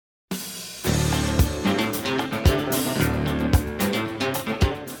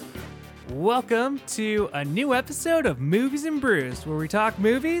Welcome to a new episode of Movies and Brews, where we talk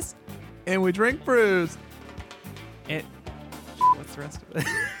movies And we drink brews. and what's the rest of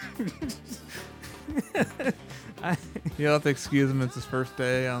it? You'll have to excuse him. It's his first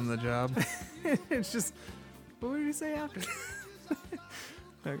day on the job. It's just, what did he say after?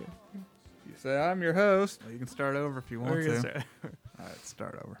 Okay. You say, I'm your host. Well, you can start over if you want We're to. gonna start. All right,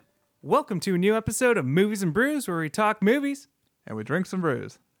 start over. Welcome to a new episode of Movies and Brews, where we talk movies. And we drink some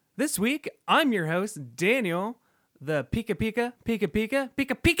brews. This week, I'm your host, Daniel, the Pika Pika, Pika Pika,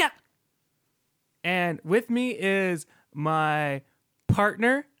 Pika Pika. And with me is my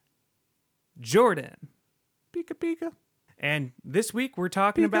partner, Jordan. Pika pika. And this week, we're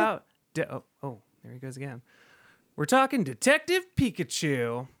talking Pika. about... there he goes again. We're talking Detective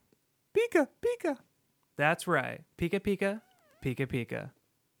Pikachu. Pika pika. That's right. Pika Pika, Pika Pika.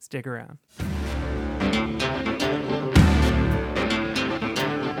 Stick around.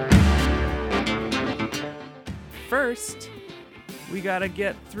 First, we gotta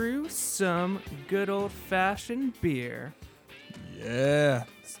get through some good old-fashioned beer. Yeah.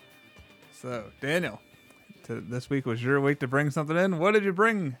 So, Daniel, this week was your week to bring something in. What did you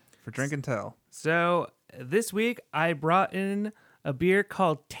bring for Drink and Tell? So this week, I brought in a beer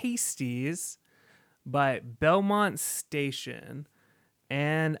called Tasties by Belmont Station.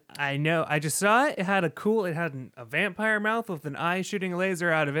 And I know, I just saw it. It had a vampire mouth with an eye shooting a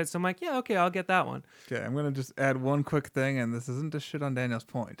laser out of it. So I'm like, yeah, okay, I'll get that one. Okay, I'm going to just add one quick thing, and this isn't to shit on Daniel's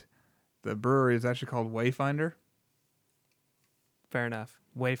point. The brewery is actually called Wayfinder. Fair enough.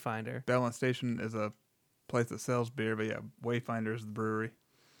 Wayfinder. Belmont Station is a place that sells beer, but yeah, Wayfinder is the brewery.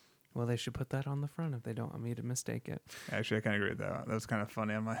 Well, they should put that on the front if they don't want me to mistake it. Actually, I kind of agree with that. That was kind of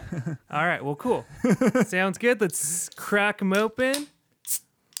funny on my... All right, well, cool. Sounds good. Let's crack them open.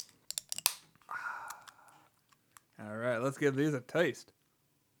 All right, let's give these a taste.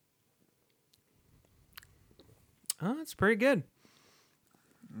 Oh, it's pretty good.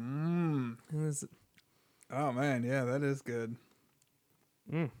 Mmm. Oh, man, yeah, that is good.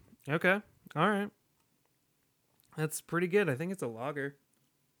 Okay. All right. That's pretty good. I think it's a lager.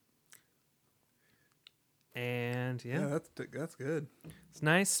 And yeah, That's good. it's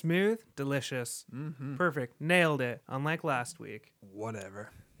nice, smooth, delicious. Mm-hmm. Perfect. Nailed it. Unlike last week, Whatever.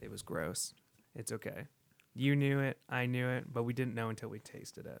 it was gross. It's okay. You knew it. I knew it, but we didn't know until we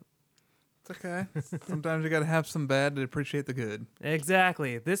tasted it. It's okay. Sometimes you got to have some bad to appreciate the good.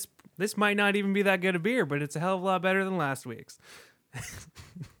 Exactly. This might not even be that good a beer, but it's a hell of a lot better than last week's.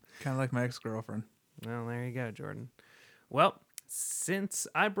 Kind of like my ex-girlfriend. Well, there you go, Jordan. Well, since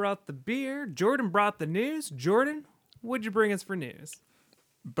I brought the beer, Jordan brought the news. Jordan, what'd you bring us for news?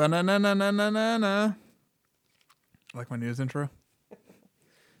 Ba-na-na-na-na-na-na. Like my news intro?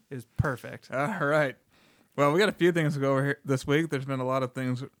 It was perfect. All right. Well, we got a few things to go over here this week. There's been a lot of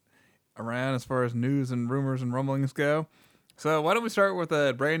things around as far as news and rumors and rumblings go. So why don't we start with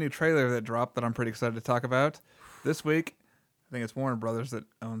a brand new trailer that dropped that I'm pretty excited to talk about. This week, I think it's Warner Brothers that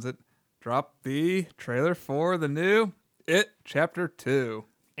owns it, dropped the trailer for the new It Chapter 2.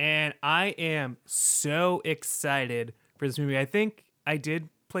 And I am so excited for this movie. I think I did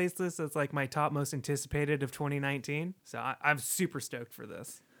place this as like my top most anticipated of 2019. So I'm super stoked for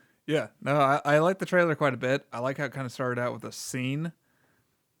this. Yeah, no, I like the trailer quite a bit. I like how it kind of started out with a scene.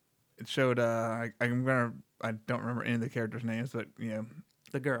 It showed, I don't remember any of the characters' names, but, you know.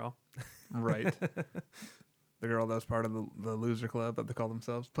 The girl. Right. The girl that was part of the loser club that they call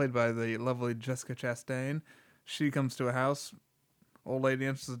themselves, played by the lovely Jessica Chastain. She comes to a house. Old lady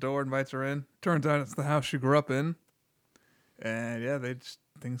answers the door, invites her in. Turns out it's the house she grew up in. And yeah,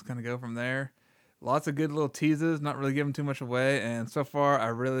 things kind of go from there. Lots of good little teases, not really giving too much away. And so far, I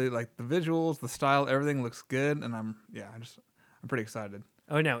really like the visuals, the style, everything looks good. And I'm pretty excited.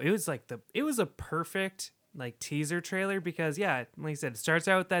 Oh no, it was a perfect like teaser trailer because yeah, like I said, it starts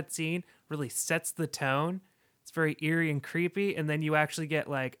out with that scene, really sets the tone. It's very eerie and creepy, and then you actually get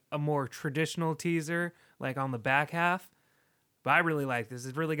like a more traditional teaser like on the back half. But I really like this.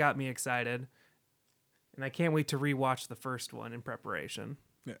 It really got me excited. And I can't wait to rewatch the first one in preparation.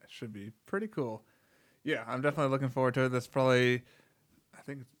 Yeah, it should be pretty cool. Yeah, I'm definitely looking forward to it. That's probably, I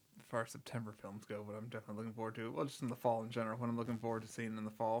think, as far as September films go, but I'm definitely looking forward to it. Well, just in the fall in general, what I'm looking forward to seeing in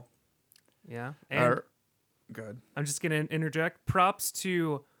the fall. Yeah. And good. I'm just going to interject. Props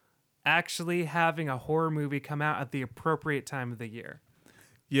to actually having a horror movie come out at the appropriate time of the year.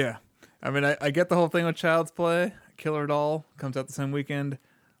 Yeah. I mean, I get the whole thing with Child's Play. Killer Doll comes out the same weekend.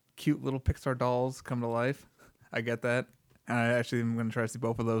 Cute little Pixar dolls come to life. I get that. And I actually am going to try to see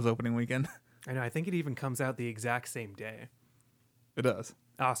both of those opening weekend. I know. I think it even comes out the exact same day. It does.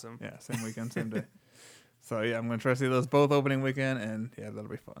 Awesome. Yeah, same weekend, same day. So yeah, I'm going to try to see those both opening weekend, and yeah, that'll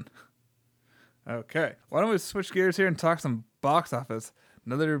be fun. Okay. Why don't we switch gears here and talk some box office?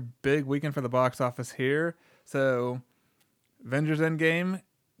 Another big weekend for the box office here. So, Avengers Endgame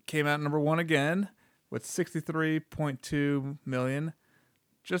came out number one again with 63.2 million.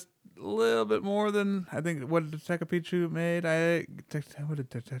 Just a little bit more than, I think, what did Detective Pikachu made? What did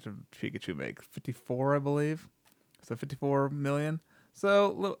Detective Pikachu make? 54, I believe. So 54 million.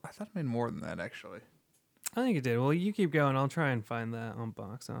 So, I thought it made more than that, actually. I think it did. Well, you keep going. I'll try and find that on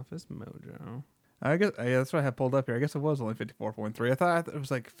Box Office Mojo. I guess, yeah, that's what I have pulled up here. I guess it was only 54.3. I thought it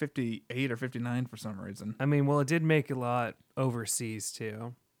was like 58 or 59 for some reason. I mean, well, it did make a lot overseas,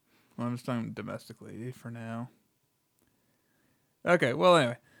 too. Well, I'm just talking domestically for now. Okay, well,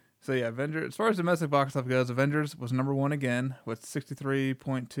 anyway. So, yeah, Avengers, as far as domestic box office goes, Avengers was number one again with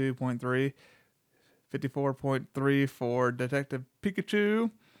 63.2.3, 54.3 for Detective Pikachu.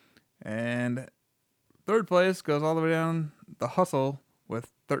 And third place goes all the way down The Hustle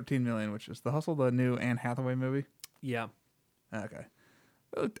with 13 million, which is The Hustle, the new Anne Hathaway movie. Yeah. Okay.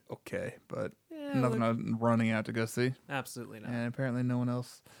 It looked okay, but Yeah, nothing I was running out to go see. absolutely not. And apparently no one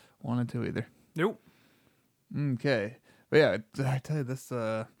else wanted to either. Nope. Okay. But yeah, I tell you this,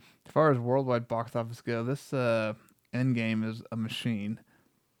 as far as worldwide box office go, this Endgame is a machine.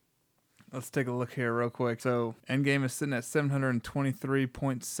 Let's take a look here real quick. So Endgame is sitting at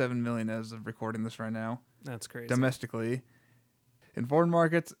 723.7 million as of recording this right now. That's crazy. Domestically. In foreign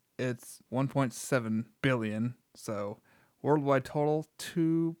markets, it's 1.7 billion. So worldwide total,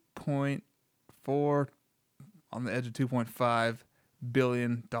 2.4, on the edge of $2.5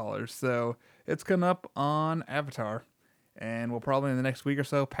 billion. So it's come up on Avatar. And we'll probably in the next week or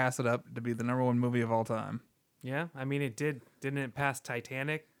so pass it up to be the number one movie of all time. Yeah. I mean, it did. Didn't it pass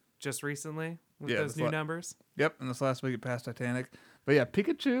Titanic just recently with those new numbers? Yep. And this last week it passed Titanic. But yeah,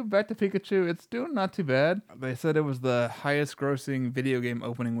 Pikachu, back to Pikachu. It's doing not too bad. They said it was the highest grossing video game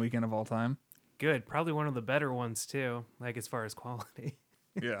opening weekend of all time. Good. Probably one of the better ones, too, like as far as quality.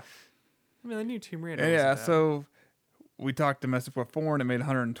 Yeah. I mean, the new Tomb Raider. And wasn't yeah, bad. so we talked domestic before and it made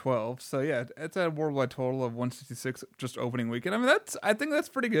 112. So yeah, it's at a worldwide total of 166 just opening weekend. I mean, I think that's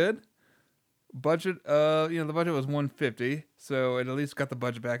pretty good. Budget, the budget was 150, so it at least got the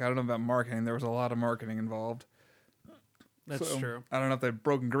budget back. I don't know about marketing. There was a lot of marketing involved. That's true. I don't know if they've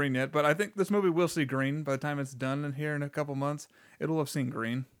broken green yet, but I think this movie will see green by the time it's done in here in a couple months. It'll have seen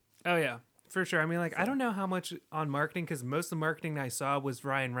green. Oh, yeah. For sure. I mean, like, I don't know how much on marketing, because most of the marketing I saw was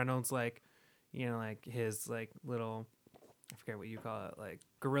Ryan Reynolds, like, like his, like, little, I forget what you call it, like,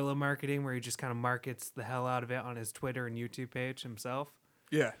 guerrilla marketing, where he just kind of markets the hell out of it on his Twitter and YouTube page himself.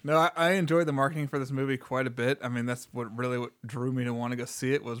 Yeah. No, I enjoyed the marketing for this movie quite a bit. I mean, that's what drew me to want to go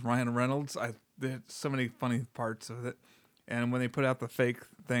see it was Ryan Reynolds. There's so many funny parts of it. And when they put out the fake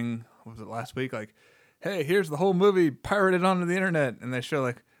thing, what was it last week? Like, hey, here's the whole movie pirated onto the internet. And they show,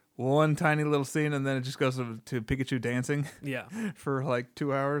 like, one tiny little scene, and then it just goes to Pikachu dancing Yeah. for like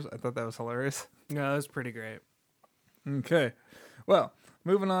 2 hours. I thought that was hilarious. No, it was pretty great. Okay. Well,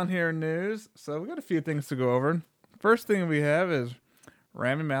 moving on here in news. So we got a few things to go over. First thing we have is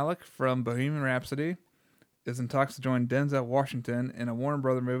Rami Malek from Bohemian Rhapsody is in talks to join Denzel Washington in a Warner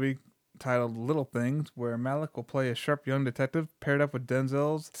Brother movie titled Little Things, where Malek will play a sharp young detective paired up with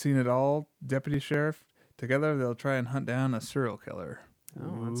Denzel's seen it all deputy sheriff. Together, they'll try and hunt down a serial killer.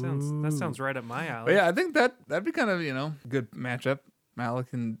 Oh, that sounds right up my alley. But yeah, I think that'd be kind of, good matchup. Malek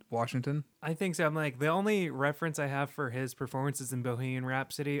and Washington. I think so. I'm like, the only reference I have for his performances in Bohemian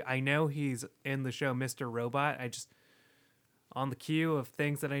Rhapsody, I know he's in the show Mr. Robot. I just, on the queue of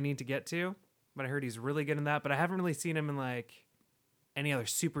things that I need to get to, but I heard he's really good in that. But I haven't really seen him in like any other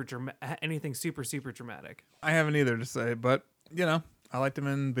anything super, super dramatic. I haven't either to say, but, I liked him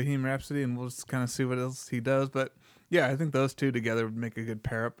in Bohemian Rhapsody, and we'll just kind of see what else he does. But yeah, I think those two together would make a good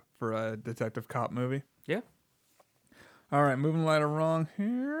pair up for a detective cop movie. Yeah. All right, moving right along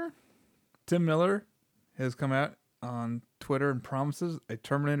here. Tim Miller has come out on Twitter and promises a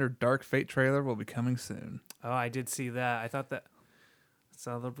Terminator Dark Fate trailer will be coming soon. Oh, I did see that. I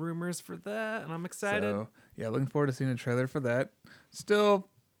saw the rumors for that, and I'm excited. So, yeah, looking forward to seeing a trailer for that. Still,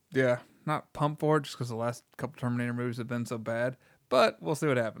 yeah, not pumped for it just because the last couple Terminator movies have been so bad, but we'll see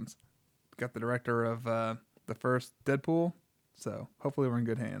what happens. Got the director of the first Deadpool, so hopefully we're in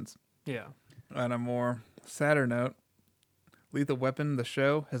good hands. Yeah. On a more sadder note, Lethal Weapon, the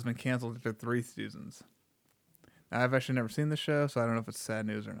show, has been canceled after 3 seasons. Now, I've actually never seen the show, so I don't know if it's sad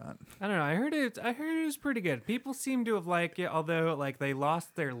news or not. I don't know. I heard it was pretty good. People seem to have liked it, although like they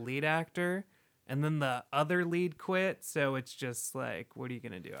lost their lead actor, and then the other lead quit. So it's just like, what are you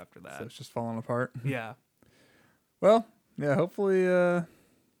gonna do after that? So it's just falling apart. Yeah. Well, yeah. Hopefully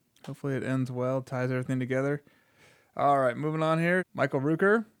it ends well, ties everything together. All right, moving on here. Michael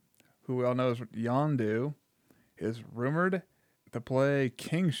Rooker who we all know as Yondu, is rumored to play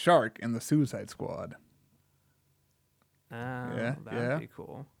King Shark in the Suicide Squad. Oh, Yeah, that yeah. would be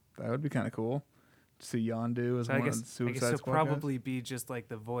cool. That would be kind of cool. To see Yondu as So one I of the guess Suicide he'll Squad guys. probably be just like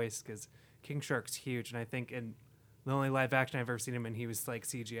the voice because King Shark's huge, and I think in the only live action I've ever seen him in, he was like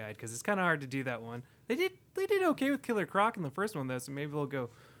CGI'd because it's kind of hard to do that one. They did okay with Killer Croc in the first one though, so maybe they'll go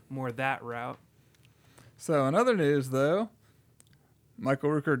more that route. So in other news, though,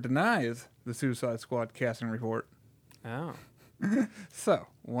 Michael Rooker denies the Suicide Squad casting report. Oh, So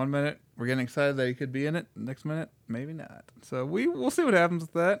 1 minute we're getting excited that he could be in it. Next minute, maybe not. So we'll see what happens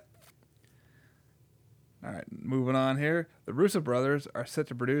with that. All right, moving on here. The Russo brothers are set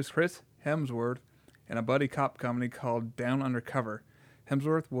to produce Chris Hemsworth in a buddy cop comedy called Down Undercover.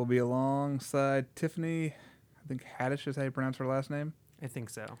 Hemsworth will be alongside Tiffany, I think Haddish is how you pronounce her last name. I think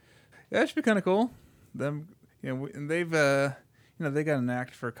so. Yeah, that should be kind of cool. Them, and they've, they got an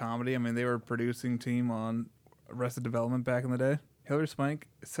act for comedy. I mean, they were a producing team on Arrested Development back in the day. Hilary Swank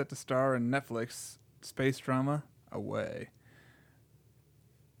is set to star in Netflix space drama Away.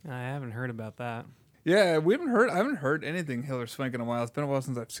 I haven't heard about that. Yeah, I haven't heard anything Hilary Swank in a while. It's been a while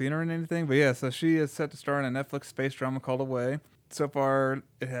since I've seen her in anything. But yeah, so she is set to star in a Netflix space drama called Away. So far,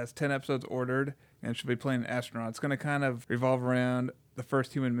 it has 10 episodes ordered, and she'll be playing an astronaut. It's going to kind of revolve around the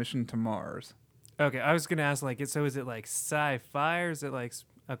first human mission to Mars. Okay, I was gonna ask so is it like sci-fi or is it like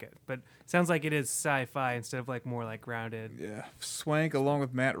okay? But it sounds like it is sci-fi instead of like more like grounded. Yeah, Swank along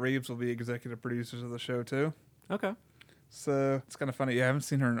with Matt Reeves will be executive producers of the show too. Okay. So it's kind of funny. Yeah, I haven't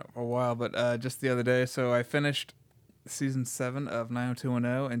seen her in a while, but just the other day. So I finished season 7 of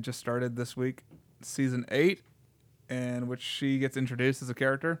 90210 and just started this week season 8, in which she gets introduced as a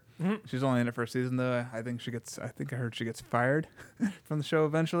character. Mm-hmm. She's only in it for a season though. I heard she gets fired from the show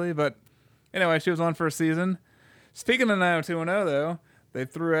eventually. But anyway, she was on for a season. Speaking of 90210 though, they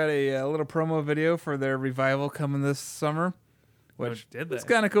threw out a little promo video for their revival coming this summer. Which it's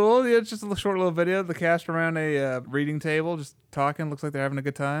kind of cool. Yeah, it's just a short little video of the cast around a reading table, just talking. Looks like they're having a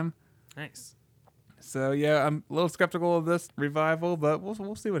good time. Nice. So yeah, I'm a little skeptical of this revival, but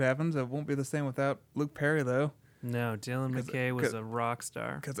we'll see what happens. It won't be the same without Luke Perry, though. No, Dylan McKay was a rock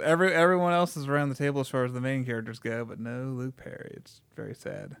star. Because everyone else is around the table as far as the main characters go, but no Luke Perry. It's very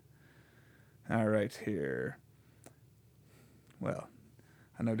sad. All right, here. Well,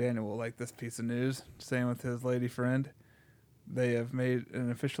 I know Daniel will like this piece of news. Same with his lady friend. They have made an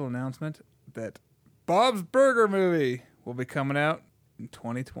official announcement that Bob's Burger movie will be coming out in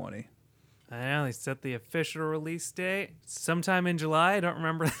 2020. I know they set the official release date sometime in July. I don't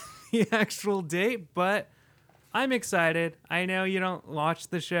remember the actual date, but I'm excited. I know you don't watch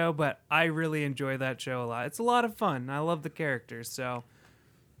the show, but I really enjoy that show a lot. It's a lot of fun. I love the characters, so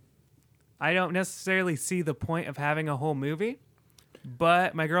I don't necessarily see the point of having a whole movie.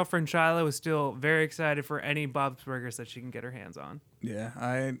 But my girlfriend Shiloh is still very excited for any Bob's Burgers that she can get her hands on. Yeah,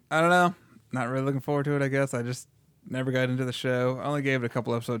 I don't know. Not really looking forward to it, I guess. I just never got into the show. I only gave it a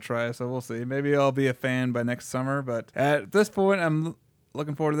couple episode try, so we'll see. Maybe I'll be a fan by next summer, but at this point, I'm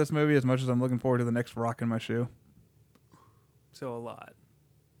looking forward to this movie as much as I'm looking forward to the next rock in my shoe. So a lot.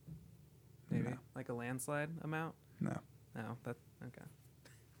 Maybe No. like a landslide amount? No. No, that's okay.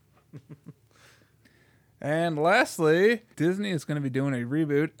 And lastly, Disney is going to be doing a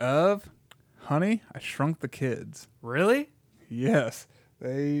reboot of Honey, I Shrunk the Kids. Really? Yes.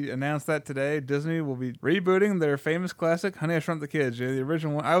 They announced that today. Disney will be rebooting their famous classic, Honey, I Shrunk the Kids. Yeah, the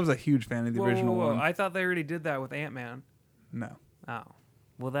original one. I was a huge fan of the original one. I thought they already did that with Ant-Man. No. Oh.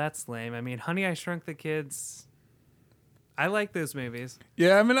 Well, that's lame. I mean, Honey, I Shrunk the Kids. I like those movies.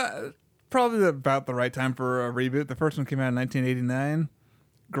 Yeah, I mean, probably about the right time for a reboot. The first one came out in 1989.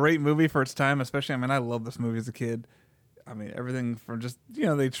 Great movie for its time, especially. I mean, I love this movie as a kid. I mean, everything from just,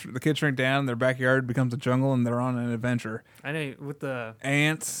 the kids shrink down, their backyard becomes a jungle, and they're on an adventure. I know, with the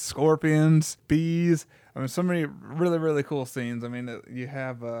Ants, scorpions, bees. I mean, so many really, really cool scenes. I mean, you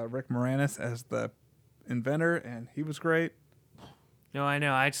have Rick Moranis as the inventor, and he was great. No, I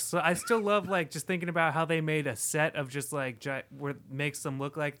know. I still love just thinking about how they made a set of just where it makes them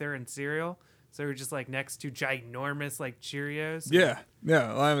look like they're in cereal. So they're just next to ginormous Cheerios. Yeah.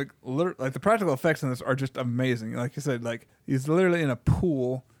 Like the practical effects in this are just amazing. Like you said, he's literally in a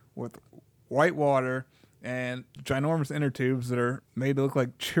pool with white water and ginormous inner tubes that are made to look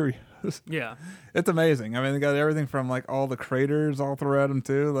like Cheerios. Yeah. It's amazing. I mean, they got everything from all the craters all throughout him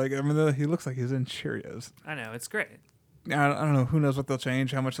too. He looks like he's in Cheerios. I know, it's great. I don't know. Who knows what they'll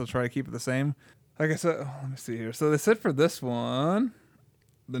change? How much they'll try to keep it the same? Like I said, let me see here. So they said for this one,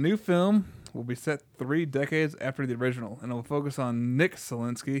 the new film will be set 3 decades after the original, and it will focus on Nick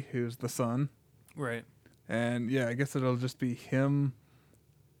Solinsky, who's the son. Right. And yeah, I guess it'll just be him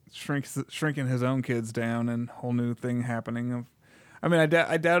shrinking his own kids down, and whole new thing happening. I mean, I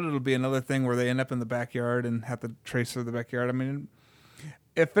doubt it'll be another thing where they end up in the backyard and have to trace through the backyard. I mean,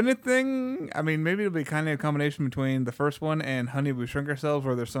 if anything, I mean, maybe it'll be kind of a combination between the first one and Honey, We Shrunk Ourselves,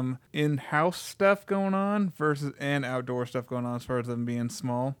 where there's some in-house stuff going on versus and outdoor stuff going on as far as them being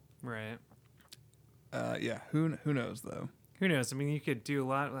small. Right. Yeah. Who knows though? Who knows? I mean, you could do a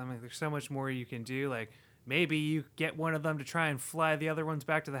lot. I mean, there's so much more you can do. Like maybe you get one of them to try and fly the other ones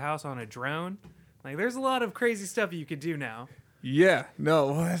back to the house on a drone. Like there's a lot of crazy stuff you could do now. Yeah,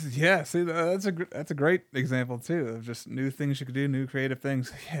 no, well, yeah. See, that's a great example too of just new things you could do, new creative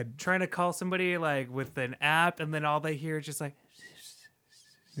things. Yeah, Trying to call somebody like with an app, and then all they hear is just like,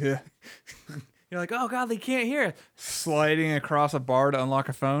 yeah. you're like, oh god, they can't hear. Sliding across a bar to unlock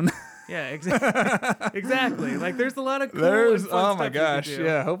a phone. Yeah, exactly. Like there's a lot of cool There's and fun oh my stuff you gosh, could do.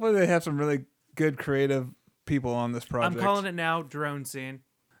 yeah. Hopefully they have some really good creative people on this project. I'm calling it now. Drone scene.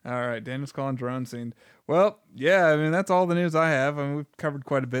 All right, Daniel's calling drone scene. Well, yeah, I mean that's all the news I have. I mean we've covered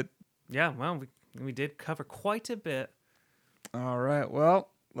quite a bit. Yeah, well, we did cover quite a bit. All right, well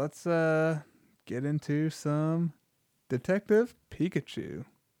let's get into some Detective Pikachu.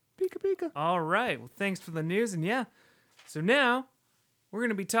 Pika Pika. All right. Well, thanks for the news, and yeah. So now we're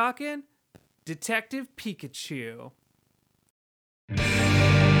gonna be talking Detective Pikachu.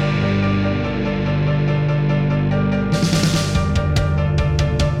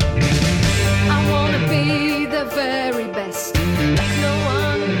 I wanna be the very best, like no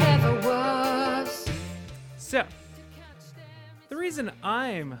one ever was. So, the reason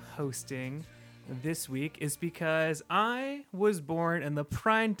I'm hosting this week is because I was born in the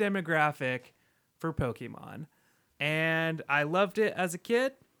prime demographic for Pokemon. And I loved it as a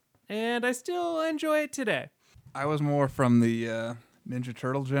kid, and I still enjoy it today. I was more from the Ninja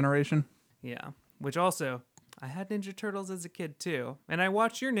Turtle generation. Yeah, which also, I had Ninja Turtles as a kid too. And I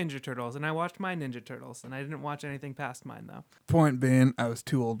watched your Ninja Turtles, and I watched my Ninja Turtles, and I didn't watch anything past mine though. Point being, I was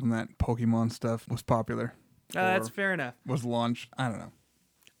too old when that Pokemon stuff was popular. That's Or fair enough. was launched. I don't know.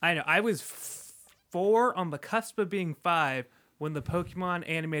 I know. I was 4 on the cusp of being 5 when the Pokemon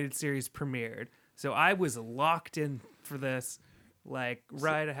animated series premiered. So I was locked in for this. Like,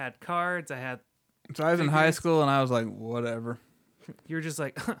 right, I had cards, I had... So I was in high Figures. school and I was like, whatever. You were just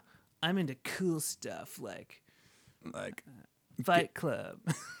like, I'm into cool stuff, like Like Fight Club.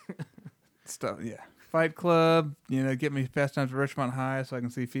 stuff, yeah. Fight Club, get me Fast Times at Richmond High so I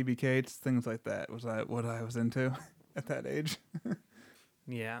can see Phoebe Cates, things like that. Was that what I was into at that age?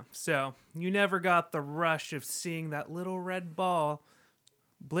 Yeah, so you never got the rush of seeing that little red ball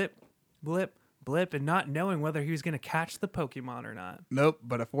blip, blip, blip, and not knowing whether he was going to catch the Pokemon or not. Nope,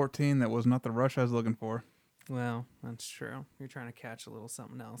 but at 14, that was not the rush I was looking for. Well, that's true. You're trying to catch a little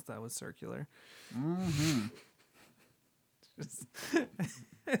something else that was circular. Mm-hmm.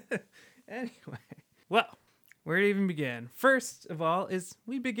 Anyway, well, where to even begin? First of all, is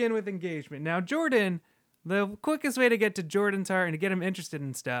we begin with engagement. Now, Jordan, the quickest way to get to Jordan's heart and to get him interested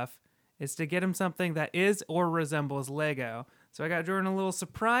in stuff is to get him something that is or resembles Lego. So I got Jordan a little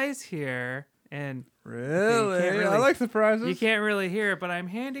surprise here, and Really? I like surprises. you can't really hear it, but I'm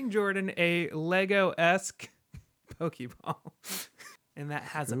handing Jordan a Lego-esque Pokeball, and that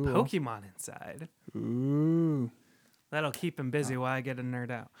has Cool. a Pokemon inside. Ooh. That'll keep him busy while I get a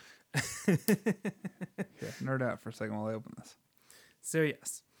nerd out. Yeah, nerd out for a second while I open this. So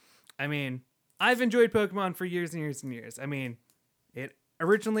yes, I mean, I've enjoyed Pokemon for years and years and years. I mean, it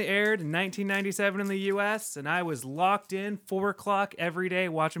originally aired in 1997 in the U.S., and I was locked in 4 o'clock every day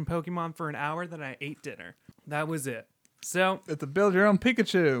watching Pokemon for an hour. Then I ate dinner. That was it. So It's a build your own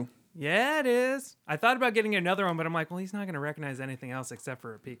Pikachu. yeah, it is. I thought about getting another one, but I'm like, well, he's not going to recognize anything else except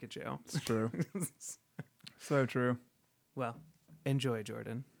for a Pikachu. It's true. So true. Well, enjoy,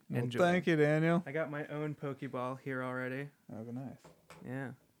 Jordan. Well, Enjoy. thank you, Daniel. I got my own Pokeball here already. Oh, nice. Yeah.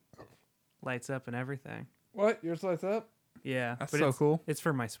 Lights up and everything. What? Yours lights up? Yeah. That's but so it's, cool. It's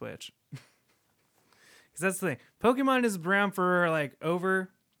for my Switch. Because that's the thing. Pokemon is around for like over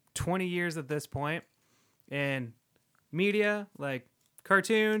 20 years at this point. And media, like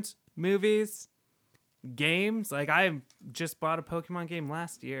cartoons, movies, games. Like I just bought a Pokemon game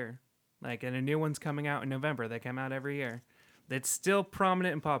last year. Like, and a new one's coming out in November. They come out every year. It's still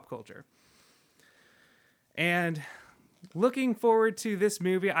prominent in pop culture. And looking forward to this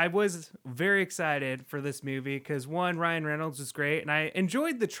movie. I was very excited for this movie because one, Ryan Reynolds was great, and I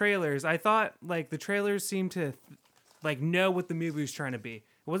enjoyed the trailers. I thought like the trailers seemed to like know what the movie was trying to be. It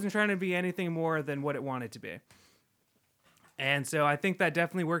wasn't trying to be anything more than what it wanted to be. And so I think that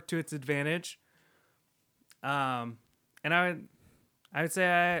definitely worked to its advantage. And I would say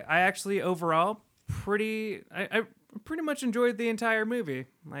I actually overall I pretty much enjoyed the entire movie.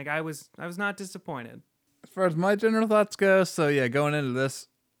 Like I was not disappointed. As far as my general thoughts go, so yeah, going into this,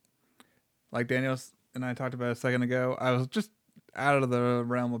 like Daniel and I talked about a second ago, I was just out of the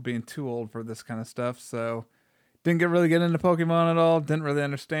realm of being too old for this kind of stuff, so didn't really get into Pokemon at all, didn't really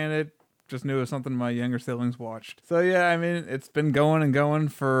understand it, just knew it was something my younger siblings watched. So yeah, I mean, it's been going and going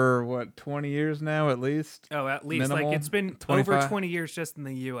for, 20 years now at least? Oh, at least. Minimal? Like it's been 25? over 20 years just in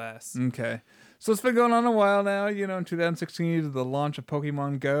the U.S. Okay. So it's been going on a while now, in 2016, the launch of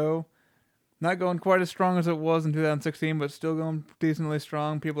Pokemon Go. Not going quite as strong as it was in 2016, but still going decently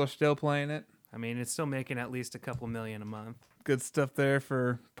strong. People are still playing it. I mean, it's still making at least a couple million a month. Good stuff there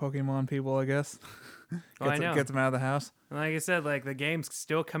for Pokemon people, I guess. Oh, I know. Gets them out of the house. And like I said, like the games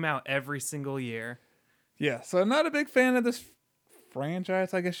still come out every single year. Yeah, so I'm not a big fan of this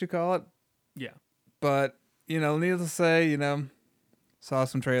franchise, I guess you call it. Yeah. But, needless to say, saw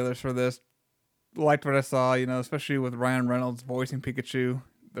some trailers for this. Liked what I saw, especially with Ryan Reynolds voicing Pikachu.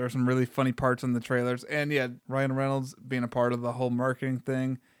 There were some really funny parts in the trailers. And yeah, Ryan Reynolds being a part of the whole marketing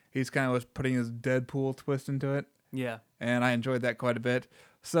thing, he's kind of was putting his Deadpool twist into it. Yeah. And I enjoyed that quite a bit.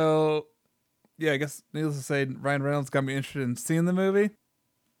 So, yeah, I guess needless to say, Ryan Reynolds got me interested in seeing the movie.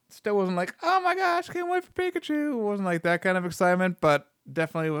 Still wasn't like, oh my gosh, can't wait for Pikachu. It wasn't like that kind of excitement, but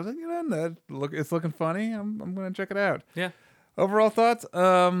definitely was like, it's looking funny. I'm going to check it out. Yeah. Overall thoughts,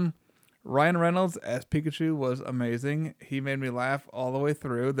 Ryan Reynolds as Pikachu was amazing. He made me laugh all the way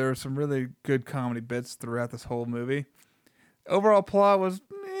through. There were some really good comedy bits throughout this whole movie. Overall plot was,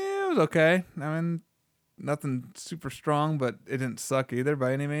 it was okay. I mean, nothing super strong, but it didn't suck either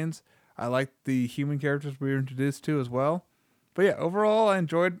by any means. I liked the human characters we were introduced to as well. But yeah, overall,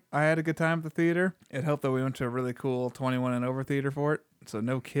 I had a good time at the theater. It helped that we went to a really cool 21 and over theater for it. So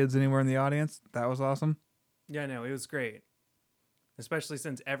no kids anywhere in the audience. That was awesome. Yeah, no, it was great. Especially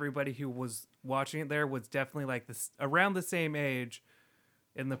since everybody who was watching it there was definitely like this around the same age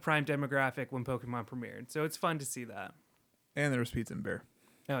in the prime demographic when Pokemon premiered. So it's fun to see that. And there was pizza and beer.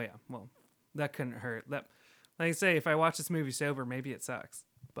 Oh yeah, well, that couldn't hurt. That, like I say, if I watch this movie sober, maybe it sucks.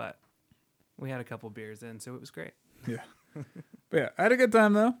 But we had a couple beers in, so it was great. Yeah. But yeah, I had a good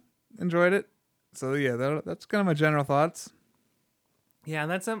time though. Enjoyed it. So yeah, that's kind of my general thoughts. Yeah,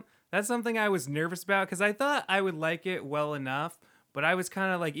 and that's something I was nervous about because I thought I would like it well enough, but I was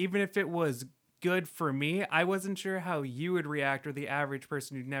kind of like, even if it was good for me, I wasn't sure how you would react or the average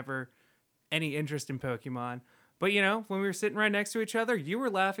person who'd never any interest in Pokemon. But when we were sitting right next to each other, you were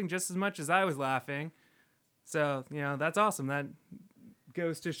laughing just as much as I was laughing. So, that's awesome. That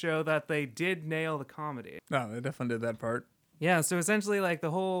goes to show that they did nail the comedy. No, they definitely did that part. Yeah, so essentially like the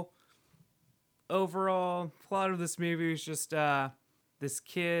whole overall plot of this movie is just this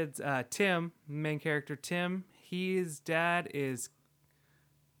kid's Tim, main character Tim, his dad is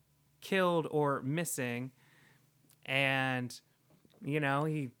killed or missing, and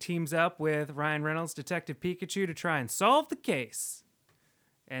he teams up with Ryan Reynolds, Detective Pikachu, to try and solve the case.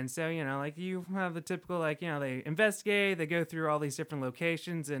 And so like you have the typical they investigate, they go through all these different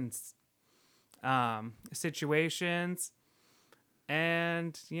locations and situations,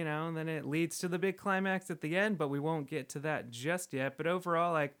 and then it leads to the big climax at the end, but we won't get to that just yet. But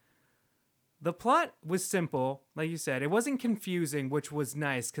overall, like, the plot was simple, like you said. It wasn't confusing, which was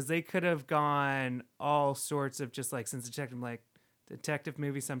nice, because they could have gone all sorts of just like, since detective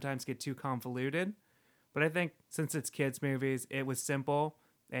movies sometimes get too convoluted. But I think since it's kids' movies, it was simple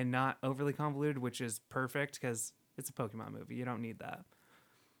and not overly convoluted, which is perfect because it's a Pokemon movie. You don't need that.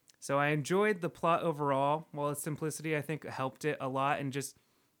 So I enjoyed the plot overall. While its simplicity, I think, helped it a lot. And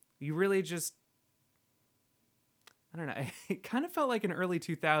you really just, I don't know, it kind of felt like an early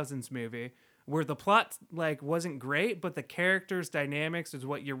 2000s movie where the plot wasn't great, but the characters' dynamics is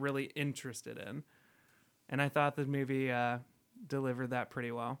what you're really interested in. And I thought the movie delivered that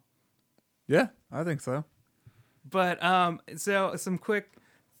pretty well. Yeah, I think so. But so some quick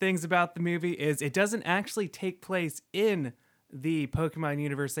things about the movie is it doesn't actually take place in the Pokemon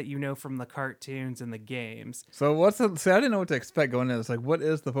universe that you know from the cartoons and the games. So I didn't know what to expect going into this. Like, what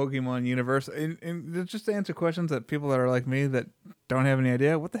is the Pokemon universe? And just to answer questions that people that are like me that don't have any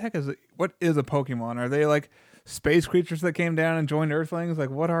idea, what the heck is it? What is a Pokemon? Are they like space creatures that came down and joined Earthlings? Like,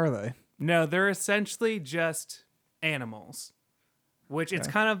 what are they? No, they're essentially just animals, which it's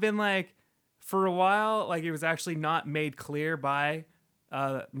kind of been like for a while, like it was actually not made clear by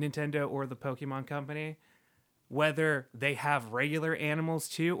Nintendo or the Pokemon Company whether they have regular animals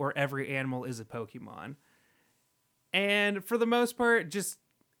too or every animal is a Pokemon. And for the most part, just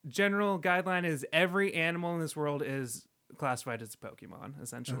general guideline is every animal in this world is classified as a Pokemon,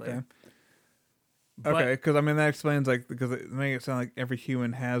 essentially. Okay, because that explains, because it makes it sound like every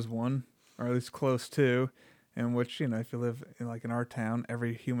human has one, or at least close to. in which, you know, if you live in like in our town,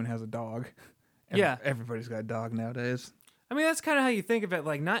 every human has a dog. Yeah. Everybody's got a dog nowadays. I mean, that's kind of how you think of it.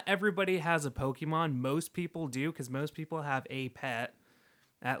 Like, not everybody has a Pokemon. Most people do, because most people have a pet,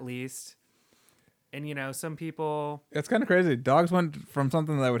 at least. And, you know, some people... It's kind of crazy. Dogs went from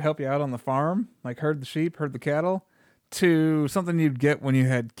something that would help you out on the farm, like herd the sheep, herd the cattle, to something you'd get when you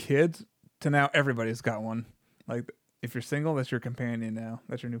had kids, to now everybody's got one. Like, if you're single, that's your companion now.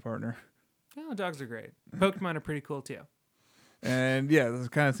 That's your new partner. Oh, dogs are great. Pokemon are pretty cool, too. And, yeah, this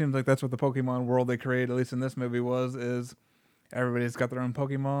kind of seems like that's what the Pokemon world they created, at least in this movie, is everybody's got their own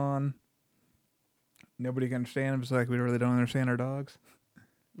Pokemon. Nobody can understand them, just like we really don't understand our dogs.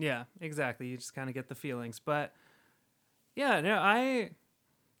 Yeah, exactly. You just kind of get the feelings. But yeah, no, I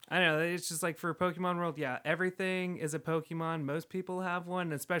know. It's just like for Pokemon World, yeah, everything is a Pokemon. Most people have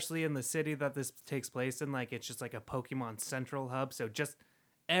one, especially in the city that this takes place in. Like, it's just like a Pokemon central hub. So just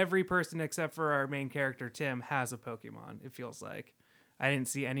every person except for our main character, Tim, has a Pokemon, it feels like. I didn't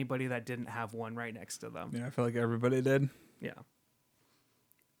see anybody that didn't have one right next to them. Yeah, I feel like everybody did. Yeah.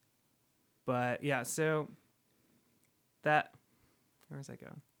 But yeah, so that... Where's that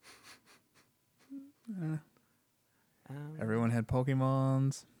going? Everyone had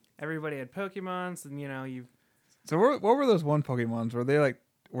Pokemons. Everybody had Pokemons, and you know, you... So what were those one Pokemons?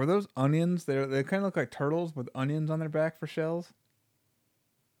 Were those onions? They kind of look like turtles with onions on their back for shells.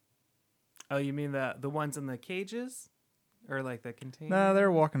 Oh, you mean the ones in the cages? Or like the container? Nah,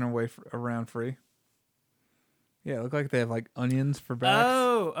 they're walking around free. Yeah, it looked like they have like onions for backs.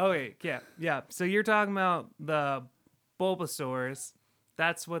 Oh wait, yeah. So you're talking about the Bulbasaurs.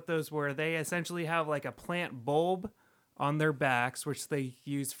 That's what those were. They essentially have like a plant bulb on their backs, which they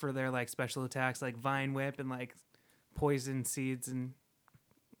use for their like special attacks, like Vine Whip and like poison seeds and.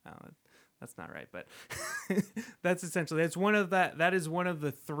 That's not right, but that's essentially that is one of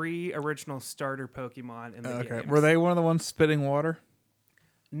the 3 original starter Pokemon in the game. Were they one of the ones spitting water?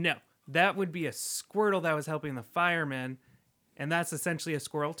 No, that would be a Squirtle that was helping the firemen, and that's essentially a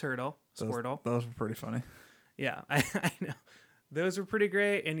Squirtle Turtle. Squirtle. Those were pretty funny. Yeah, I know. Those were pretty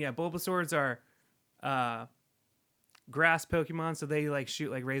great, and yeah, Bulbasaurs are grass Pokemon, so they like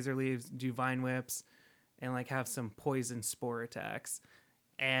shoot like razor leaves, do Vine Whips, and like have some poison spore attacks.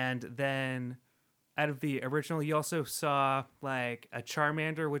 And then out of the original, you also saw like a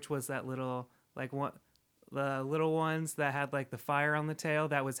Charmander, which was that little like one, the little ones that had like the fire on the tail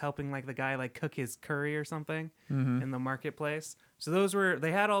that was helping like the guy like cook his curry or something in the marketplace. So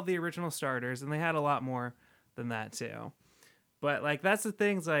they had all the original starters, and they had a lot more than that too. But like that's the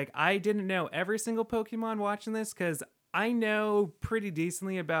things, like I didn't know every single Pokemon watching this, because I know pretty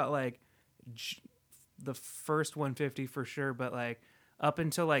decently about like the first 150 for sure, but like up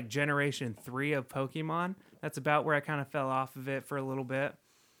until like generation 3 of Pokemon, that's about where I kind of fell off of it for a little bit.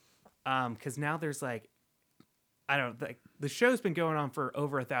 Because now there's like, I don't like the show's been going on for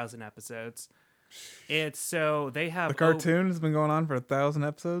over 1,000 episodes. It's so they have the cartoon has been going on for 1,000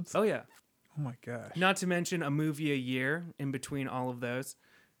 episodes. Oh yeah. Oh my gosh. Not to mention a movie a year in between all of those,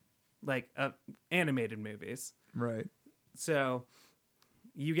 like animated movies. Right. So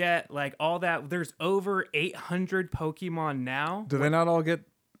you get like all that. There's over 800 Pokemon now. Do they not all get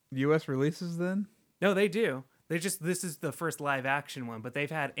U.S. releases then? No, they do. This is the first live action one, but they've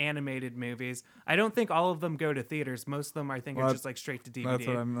had animated movies. I don't think all of them go to theaters. Most of them, I think, are just like straight to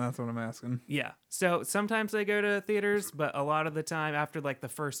DVD. That's what I'm asking. Yeah. So sometimes they go to theaters, but a lot of the time, after like the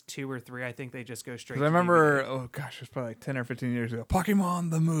first 2 or 3, I think they just go straight to I remember, DVD. oh gosh, it was probably like 10 or 15 years ago.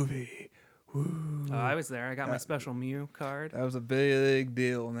 Pokemon the movie. Woo. I was there. I got my special Mew card. That was a big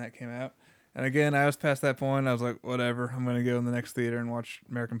deal when that came out. And again, I was past that point. I was like, whatever. I'm going to go in the next theater and watch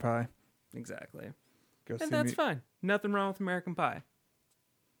American Pie. Exactly. Go And that's fine. Nothing wrong with American Pie.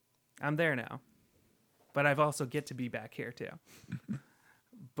 I'm there now. But I've also get to be back here too.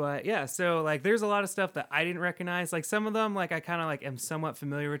 But yeah, so like there's a lot of stuff that I didn't recognize. Like some of them, like I kind of like am somewhat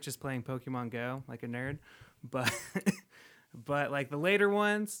familiar with just playing Pokemon Go, like a nerd. But but like the later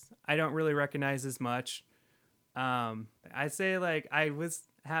ones, I don't really recognize as much. I'd say like I was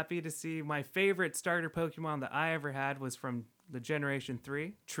happy to see my favorite starter Pokemon that I ever had was from the Generation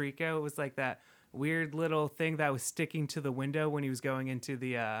 3, Trico. It was like that weird little thing that was sticking to the window when he was going into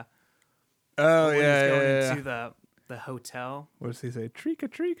the into the hotel. What does he say?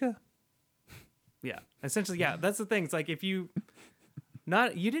 Trika. Yeah, essentially, yeah. That's the thing. It's like if you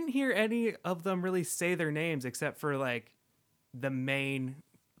didn't hear any of them really say their names except for like the main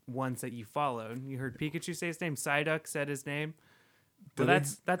ones that you followed. You heard Pikachu say his name. Psyduck said his name. But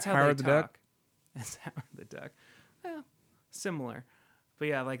that's how Howard they the talk. Duck? That's Howard the Duck. Well, similar. But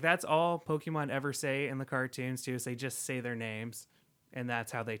yeah, like that's all Pokemon ever say in the cartoons too, is they just say their names, and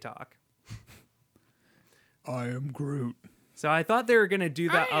that's how they talk. I am Groot. So I thought they were gonna do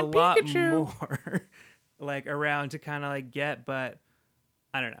that I a am lot Pikachu. more, like around to kind of like get, but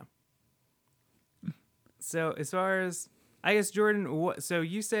I don't know. So as far as I guess Jordan, so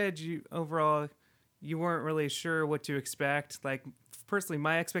you said you overall you weren't really sure what to expect. Like personally,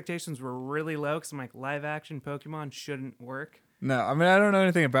 my expectations were really low because I'm like live action Pokemon shouldn't work. No, I mean I don't know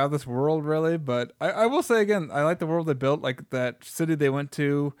anything about this world really, but I will say again, I like the world they built, like that city they went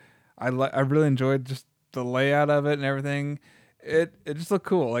to. I really enjoyed just the layout of it and everything. It just looked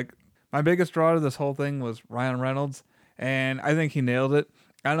cool. Like my biggest draw to this whole thing was Ryan Reynolds, and I think he nailed it.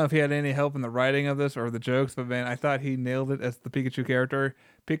 I don't know if he had any help in the writing of this or the jokes, but man, I thought he nailed it as the Pikachu character.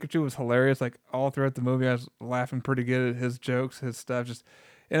 Pikachu was hilarious. Like all throughout the movie, I was laughing pretty good at his jokes, his stuff.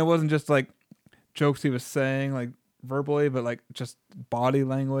 And it wasn't just like jokes he was saying like verbally, but like just body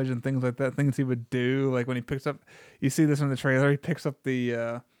language and things like that. Things he would do, like when he picks up. You see this in the trailer. He picks up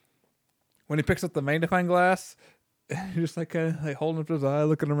the when he picks up the magnifying glass. He's just like kind of like holding up to his eye,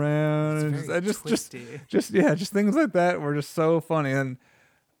 looking around, It's and very just twisty. just things like that were just so funny. And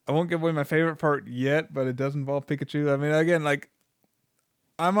I won't give away my favorite part yet, but it does involve Pikachu. I mean, again, like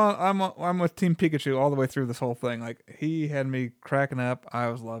I'm with Team Pikachu all the way through this whole thing. Like he had me cracking up. I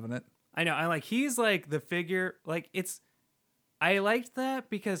was loving it. I know. I like he's like the figure. Like it's. I liked that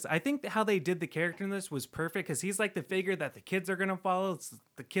because I think how they did the character in this was perfect because he's like the figure that the kids are gonna follow.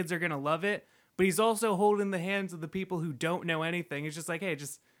 The kids are gonna love it, but he's also holding the hands of the people who don't know anything. It's just like, hey,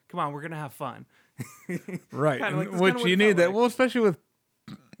 just come on, we're gonna have fun. Right, Kinda like- and that's which kinda what you it need felt that. like. Well, especially with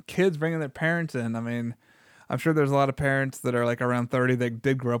kids bringing their parents in. I mean, I'm sure there's a lot of parents that are like around 30 that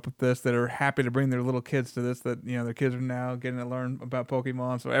did grow up with this that are happy to bring their little kids to this. That their kids are now getting to learn about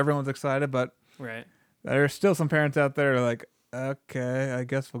Pokemon, so everyone's excited. But Right. there's still some parents out there who are like, okay, I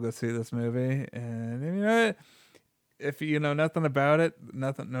guess we'll go see this movie. And you know what? If you know nothing about it,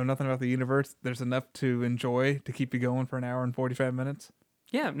 nothing about the universe, there's enough to enjoy to keep you going for an hour and 45 minutes.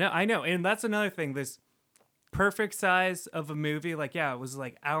 Yeah. No, I know, and that's another thing. This perfect size of a movie. Like, yeah, it was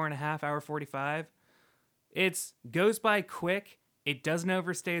like hour and a half, hour 45. It's goes by quick. It doesn't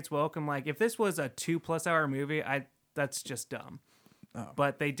overstay its welcome. Like if this was a 2+ hour movie, that's just dumb. Oh.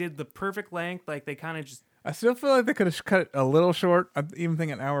 But they did the perfect length. Like they kind of just I still feel like they could have cut it a little short. I even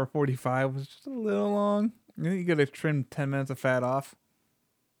think an hour 45 was just a little long. You could have trimmed 10 minutes of fat off.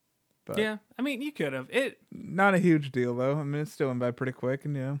 But yeah. I mean, you could have it. not a huge deal though. I mean, it still went by pretty quick,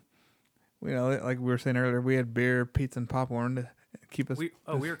 and like we were saying earlier, we had beer, pizza, and popcorn to keep us. We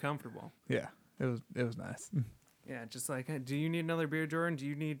were comfortable. Yeah, it was nice. Yeah, just like, hey, do you need another beer, Jordan? Do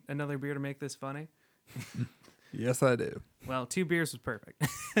you need another beer to make this funny? Yes, I do. Well, 2 beers was perfect.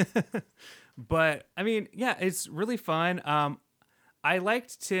 But I mean, yeah, it's really fun. I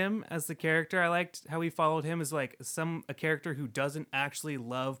liked Tim as the character. I liked how he followed him as like a character who doesn't actually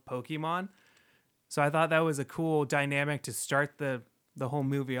love Pokemon. So I thought that was a cool dynamic to start the whole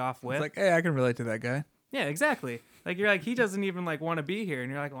movie off with. It's like, hey, I can relate to that guy. Yeah, exactly. Like you're like he doesn't even like want to be here,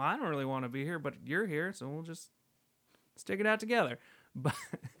 and you're like, well, I don't really want to be here, but you're here, so we'll just stick it out together.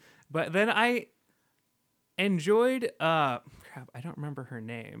 But then I enjoyed crap, I don't remember her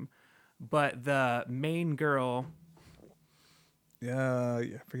name, but the main girl. Yeah,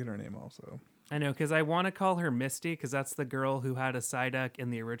 I forget her name also. I know, because I want to call her Misty, because that's the girl who had a Psyduck in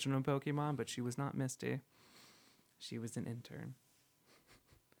the original Pokemon, but she was not Misty. She was an intern.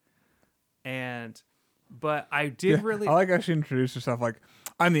 But I did really. I like how she introduced herself like,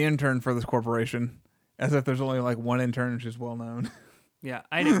 I'm the intern for this corporation, as if there's only like one intern and she's well known. Yeah,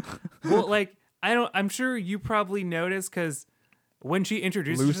 I know. Well, like I'm sure you probably noticed because when she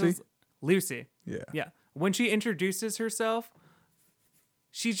introduces Lucy? herself, Lucy, Yeah. yeah, when she introduces herself,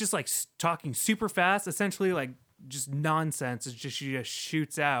 she's just like talking super fast, essentially like just nonsense. It's just she just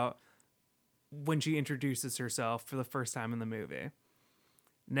shoots out when she introduces herself for the first time in the movie.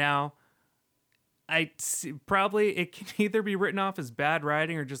 Now, probably it can either be written off as bad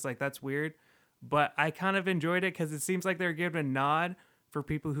writing or just like that's weird, but I kind of enjoyed it because it seems like they're giving a nod for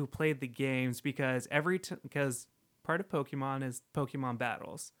people who played the games because because part of Pokemon is Pokemon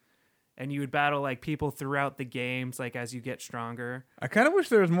battles. And you would battle like people throughout the games, like as you get stronger. I kind of wish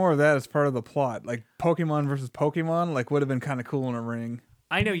there was more of that as part of the plot. Like Pokemon versus Pokemon, like would have been kind of cool in a ring.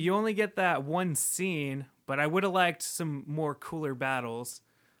 I know you only get that one scene, but I would have liked some more cooler battles.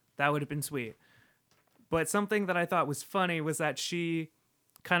 That would have been sweet. But something that I thought was funny was that she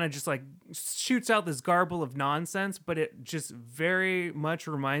kind of just like shoots out this garble of nonsense, but it just very much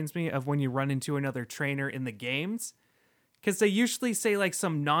reminds me of when you run into another trainer in the games. Because they usually say like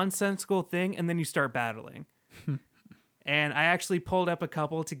some nonsensical thing and then you start battling. And I actually pulled up a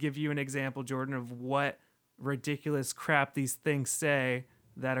couple to give you an example, Jordan, of what ridiculous crap these things say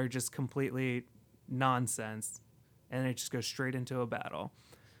that are just completely nonsense, and it just goes straight into a battle.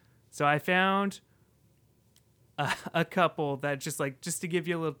 So I found a couple that just to give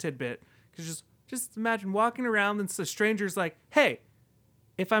you a little tidbit, because just imagine walking around and the stranger's like, hey,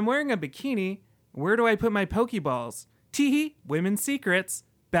 if I'm wearing a bikini, where do I put my Pokeballs? Teehee, women's secrets,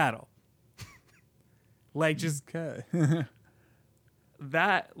 battle. Like, just Okay.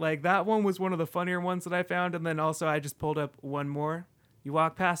 that one was one of the funnier ones that I found. And then also I just pulled up one more. You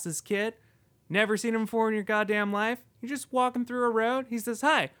walk past this kid, never seen him before in your goddamn life. You're just walking through a road. He says,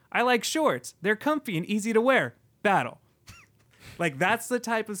 hi, I like shorts. They're comfy and easy to wear. Battle. Like, that's the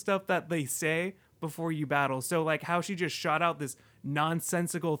type of stuff that they say before you battle. So, like, how she just shot out this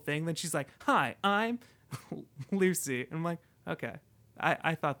nonsensical thing. Then she's like, hi, I'm Lucy. And I'm like, okay.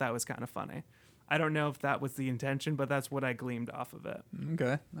 I thought that was kind of funny. I don't know if that was the intention, but that's what I gleamed off of it.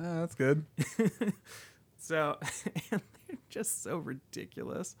 Okay. That's good. So, and they're just so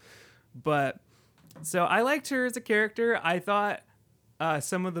ridiculous. But, so I liked her as a character. I thought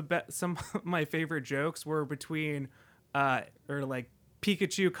some of my favorite jokes were between, or like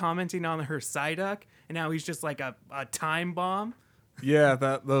Pikachu commenting on her Psyduck, and now he's just like a time bomb. Yeah,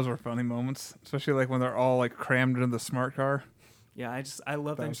 those were funny moments, especially like when they're all like crammed into the smart car. Yeah, I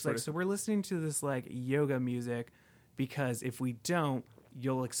love that. She's like, so we're listening to this like yoga music because if we don't,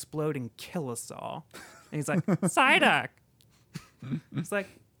 you'll explode and kill us all. And he's like, Psyduck. It's like,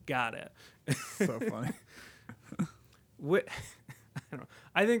 got it. So funny. I don't know.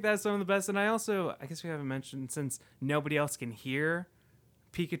 I think that's some of the best. And I guess we haven't mentioned, since nobody else can hear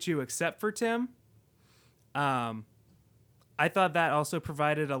Pikachu except for Tim, I thought that also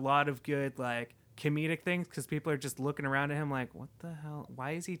provided a lot of good like comedic things, because people are just looking around at him like, what the hell?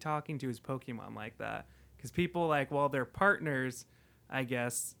 Why is he talking to his Pokemon like that? Because people, like, well, they're partners, I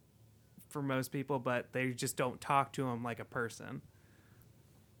guess, for most people, but they just don't talk to him like a person.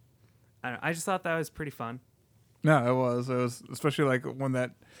 I don't know. I just thought that was pretty fun. No, it was especially like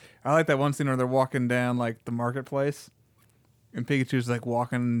I like that one scene where they're walking down like the marketplace, and Pikachu's like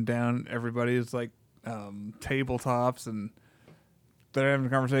walking down everybody's like tabletops, and they're having a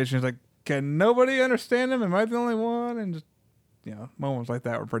conversation. He's like, can nobody understand him? Am I the only one? And just, moments like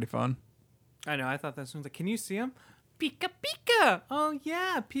that were pretty fun. I know. I thought that was like, can you see him? Pika Pika. Oh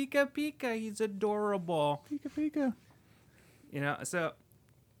yeah, Pika Pika. He's adorable. Pika Pika. So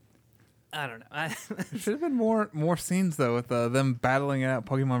I don't know. There should have been more scenes though with them battling it out,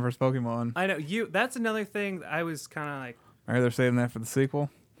 Pokemon versus Pokemon. I know that's another thing I was kind of like. Maybe they're saving that for the sequel.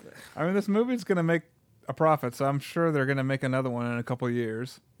 I mean, this movie's gonna make a profit, so I'm sure they're gonna make another one in a couple of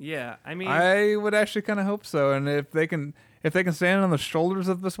years. Yeah, I mean, I would actually kind of hope so, and if they can stand on the shoulders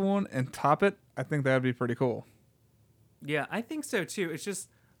of this one and top it, I think that would be pretty cool. Yeah, I think so too. It's just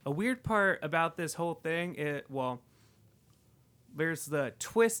a weird part about this whole thing. There's the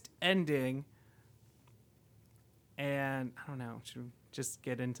twist ending, and I don't know. Should we just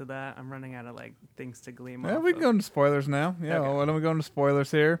get into that? I'm running out of like things to gleam. Yeah, we can go into spoilers now. Yeah, Okay. well, why don't we go into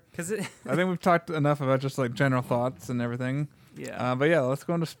spoilers here? Because I think we've talked enough about just like general thoughts and everything. yeah, But yeah, let's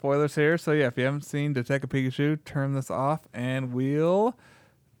go into spoilers here. So yeah, if you haven't seen Detective Pikachu, turn this off, and we'll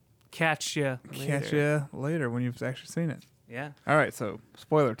catch you later when you've actually seen it. Yeah. All right, so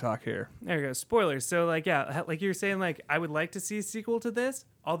spoiler talk here. There we go. Spoilers. So like, yeah, like you were saying, like I would like to see a sequel to this.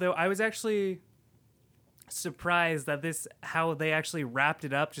 Although I was actually surprised that how they actually wrapped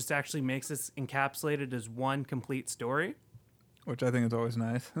it up just actually makes this encapsulated as one complete story. Which I think is always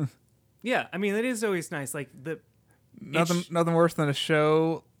nice. Yeah, I mean it is always nice. Like nothing worse than a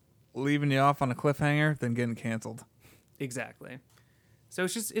show leaving you off on a cliffhanger than getting canceled. Exactly. So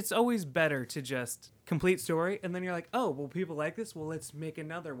it's always better to just complete story, and then you're like, oh, well, people like this. Well, let's make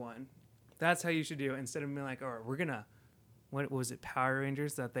another one. That's how you should do it, instead of being like, oh, we're gonna. What was it, Power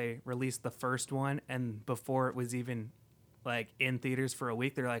Rangers, that they released the first one, and before it was even like in theaters for a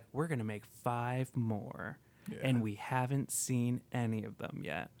week, they're like, we're gonna make 5 more, and we haven't seen any of them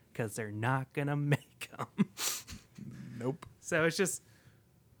yet because they're not gonna make them. Nope. So it's just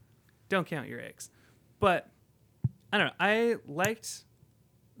don't count your eggs. But I don't know. I liked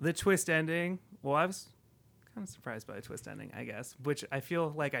the twist ending. Well, I was kind of surprised by the twist ending, I guess, which I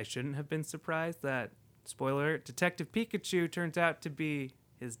feel like I shouldn't have been surprised that, spoiler alert, Detective Pikachu turns out to be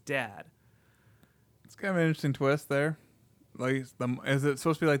his dad. It's kind of an interesting twist there. Like, is it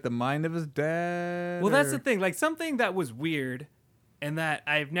supposed to be like the mind of his dad? Well, that's the thing. Like, something that was weird and that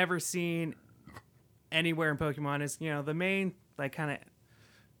I've never seen anywhere in Pokemon is, the main, like, kind of,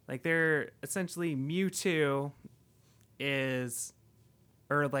 like, they're essentially Mewtwo is,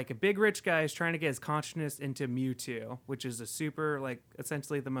 or like a big rich guy is trying to get his consciousness into Mewtwo, which is a super, like,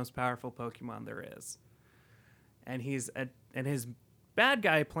 essentially the most powerful Pokemon there is. And his bad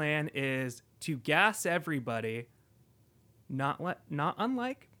guy plan is to gas everybody, not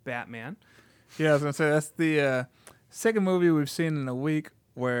unlike Batman. Yeah, I was gonna say that's the second movie we've seen in a week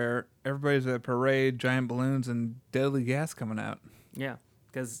where everybody's at a parade, giant balloons, and deadly gas coming out. Yeah,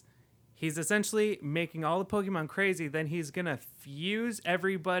 because he's essentially making all the Pokemon crazy. Then he's gonna fuse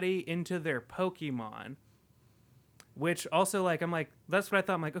everybody into their Pokemon, which also like I'm like that's what I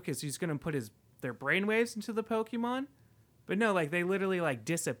thought. I'm like, okay, so he's gonna put their brainwaves into the Pokemon, but no, like they literally like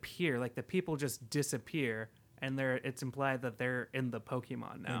disappear. Like the people just disappear, and it's implied that they're in the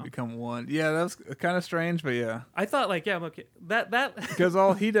Pokemon now. They become one. Yeah, that was kind of strange, but yeah. I thought like, yeah, okay, that Because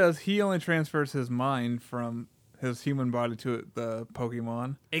all he does, he only transfers his mind from his human body to the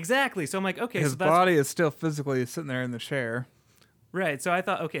Pokemon. exactly. So I'm like, okay, His so that's body is still physically sitting there in the chair. right. So I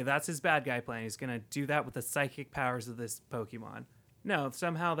thought, okay, that's his bad guy plan. He's gonna do that with the psychic powers of this Pokemon. No,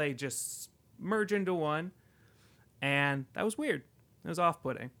 somehow they just merge into one, and that was weird. It was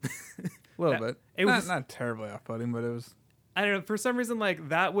off-putting. A little bit. it was- not terribly off-putting, but it was. I don't know. For some reason, like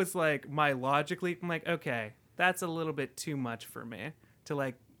that was like my logically. I'm like, okay, that's a little bit too much for me to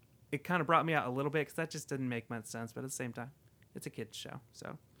like. It kind of brought me out a little bit because that just didn't make much sense. But at the same time, it's a kids show,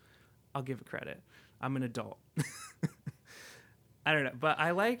 so I'll give it credit. I'm an adult. I don't know, but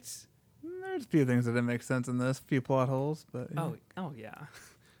I liked. There's a few things that didn't make sense in this, a few plot holes, but yeah. Oh yeah.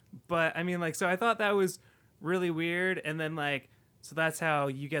 But I mean, like, so I thought that was really weird, and then like, so that's how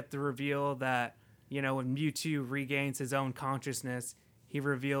you get the reveal that when Mewtwo regains his own consciousness, he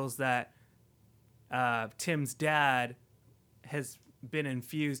reveals that Tim's dad has been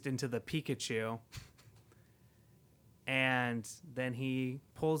infused into the Pikachu, and then he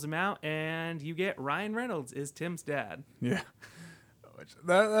pulls him out, and you get Ryan Reynolds is Tim's dad. Yeah.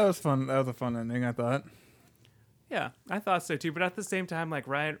 That was fun. That was a fun ending, I thought. Yeah, I thought so too. But at the same time, like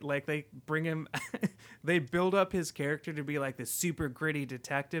Ryan, like they bring him, they build up his character to be like this super gritty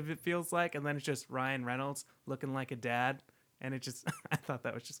detective. It feels like, and then it's just Ryan Reynolds looking like a dad, and it just, I thought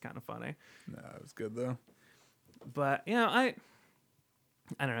that was just kind of funny. No, it was good though. But I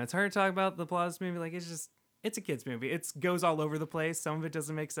don't know. It's hard to talk about the plot of this movie. Like it's a kids movie. It goes all over the place. Some of it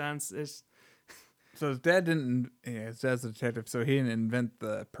doesn't make sense. So his dad didn't. Yeah, his dad's a detective, so he didn't invent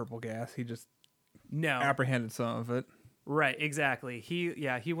the purple gas. He just No. apprehended some of it. Right, exactly. He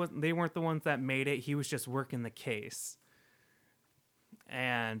wasn't. They weren't the ones that made it. He was just working the case.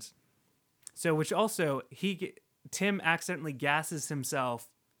 And so, which also Tim accidentally gasses himself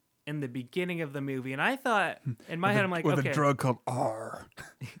in the beginning of the movie, and I thought in my head, I'm like, with okay, a drug called R.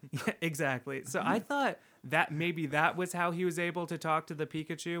 yeah, exactly. So I thought that maybe that was how he was able to talk to the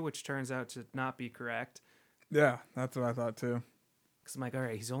Pikachu, which turns out to not be correct. Yeah, that's what I thought too. Because I'm like, all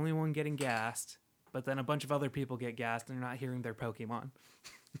right, he's the only one getting gassed, but then a bunch of other people get gassed and they're not hearing their Pokemon.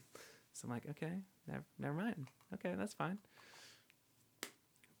 So I'm like, okay, never mind. Okay, that's fine.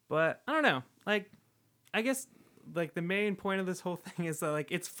 But I don't know. Like, I guess like the main point of this whole thing is that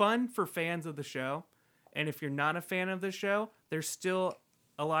like it's fun for fans of the show, and if you're not a fan of the show, there's still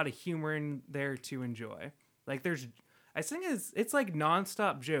a lot of humor in there to enjoy. Like I think it's like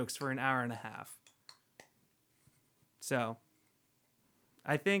nonstop jokes for an hour and a half. So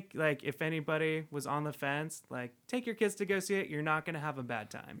I think like if anybody was on the fence, like take your kids to go see it. You're not gonna have a bad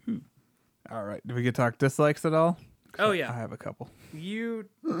time. All right, do we get to talk dislikes at all? Oh yeah, I have a couple. Yeah.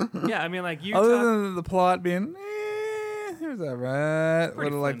 I mean, like you. Other than the plot being, here's that right.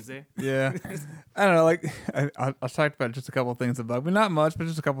 Pretty Like, flimsy. yeah, I don't know. Like I talked about just a couple things that bugged me, not much, but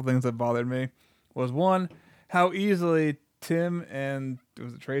just a couple things that bothered me. Was one, how easily Tim and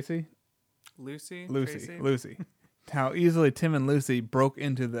was it Tracy? Lucy. How easily Tim and Lucy broke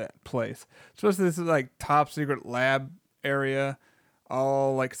into that place. Especially this is like top secret lab area,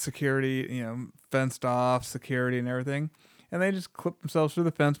 all like security, fenced off security and everything. And they just clip themselves through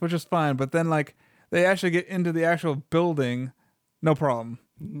the fence, which is fine. But then like they actually get into the actual building, no problem.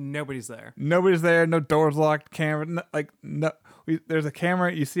 Nobody's there. Nobody's there. No doors locked. Camera. There's a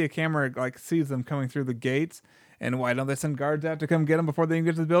camera. You see a camera like sees them coming through the gates. And why don't they send guards out to come get them before they even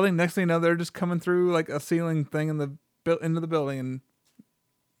get to the building? Next thing you know, they're just coming through like a ceiling thing into the building, and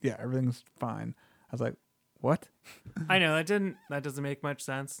yeah, everything's fine. I was like, what? I know that doesn't make much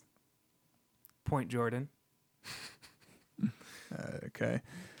sense. Point Jordan. Okay.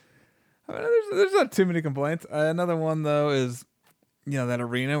 I mean, there's not too many complaints. Another one though is, that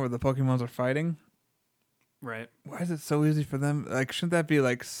arena where the Pokemons are fighting. Right. Why is it so easy for them? Like, shouldn't that be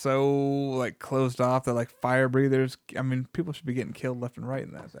like so like closed off that like fire breathers? I mean, people should be getting killed left and right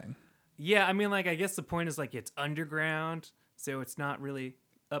in that thing. Yeah, I mean, like, I guess the point is like it's underground, so it's not really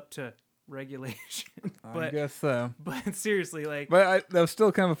up to regulation. I guess so. But seriously, like, But that was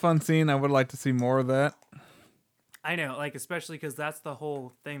still kind of a fun scene. I would like to see more of that. I know, like especially because that's the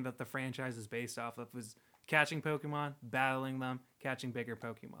whole thing that the franchise is based off of was catching Pokemon, battling them, catching bigger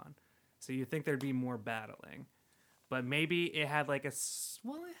Pokemon. So you think there'd be more battling, but maybe it had like it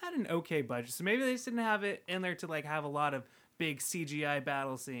had an okay budget, so maybe they just didn't have it in there to like have a lot of big CGI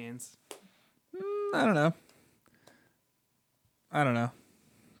battle scenes. I don't know.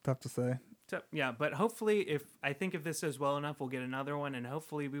 Tough to say. So, yeah, but hopefully, if this does well enough, we'll get another one, and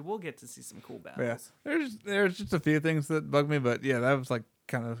hopefully we will get to see some cool battles. Yeah, there's just a few things that bug me, but yeah, that was like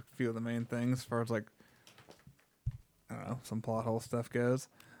kind of a few of the main things as far as like I don't know, some plot hole stuff goes.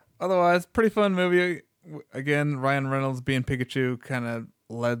 Otherwise, pretty fun movie. Again, Ryan Reynolds being Pikachu kind of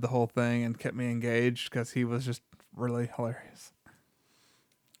led the whole thing and kept me engaged because he was just really hilarious.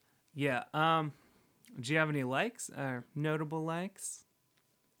 Yeah. Do you have any likes or notable likes?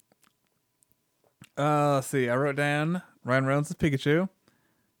 Let's see. I wrote down Ryan Reynolds as Pikachu.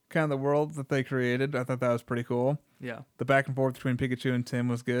 Kind of the world that they created. I thought that was pretty cool. Yeah. The back and forth between Pikachu and Tim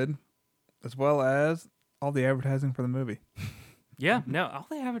was good, as well as all the advertising for the movie. Yeah. No, all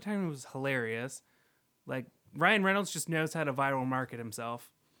the advertising was hilarious. Like Ryan Reynolds just knows how to viral market himself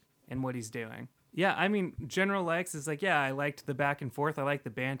and what he's doing. Yeah, I mean, general likes is like, yeah, I liked the back and forth. I like the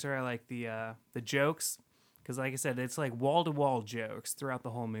banter. I like the jokes. Because like I said, it's like wall-to-wall jokes throughout the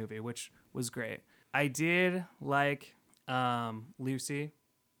whole movie, which was great. I did like Lucy,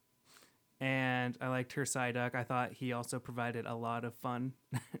 and I liked her Psyduck. I thought he also provided a lot of fun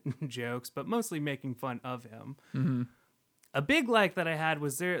jokes, but mostly making fun of him. Mm-hmm. A big like that I had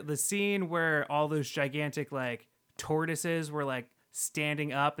was the scene where all those gigantic like tortoises were like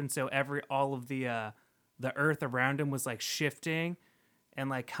standing up, and so all of the earth around him was like shifting and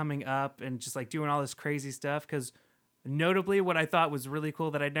like coming up and just like doing all this crazy stuff. Because notably, what I thought was really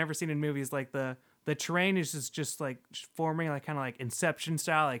cool that I'd never seen in movies, like the terrain is just like forming like kind of like Inception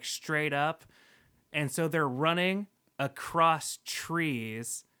style, like straight up, and so they're running across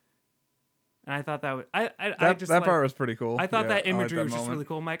trees. And I thought that was that part was pretty cool. I thought that imagery that was just moment. really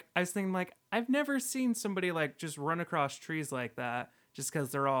cool. I was thinking like I've never seen somebody like just run across trees like that, just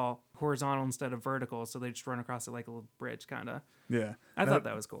because they're all horizontal instead of vertical, so they just run across it like a little bridge, kind of. Yeah, I thought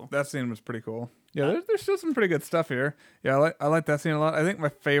that was cool. That scene was pretty cool. Yeah, there's still some pretty good stuff here. Yeah, I like that scene a lot. I think my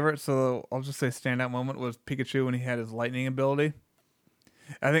favorite, so I'll just say standout moment, was Pikachu when he had his lightning ability.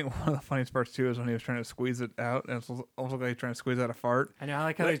 I think one of the funniest parts too is when he was trying to squeeze it out, and it's also like trying to squeeze out a fart. I know. I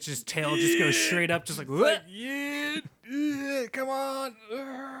like how his just tail just goes straight up, just like what? Yeah, come on.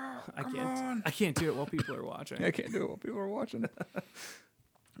 I can't do it while people are watching. I can't do it while people are watching.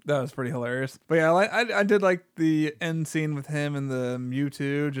 That was pretty hilarious. But yeah, I did like the end scene with him and the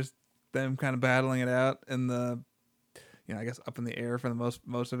Mewtwo, just them kind of battling it out in the, I guess up in the air for the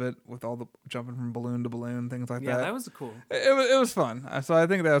most of it, with all the jumping from balloon to balloon, things like that. Yeah, that was cool. It was fun. So I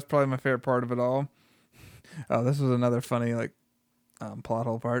think that was probably my favorite part of it all. Oh, this was another funny plot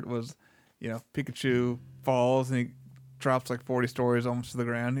hole part was, Pikachu falls and he drops like 40 stories almost to the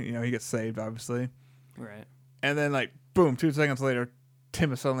ground. He gets saved, obviously. Right. And then like boom, 2 seconds later,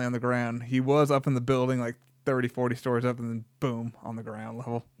 Tim is suddenly on the ground. He was up in the building like 30, 40 stories up, and then boom, on the ground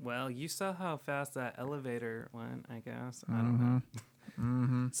level. Well, you saw how fast that elevator went, I guess. I don't know.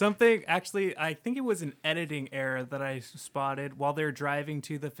 Mm-hmm. Something, actually, I think it was an editing error that I spotted while they're driving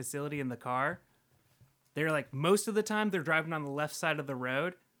to the facility in the car. They're like, most of the time they're driving on the left side of the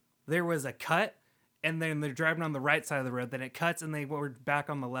road. There was a cut, and then they're driving on the right side of the road. Then it cuts, and they were back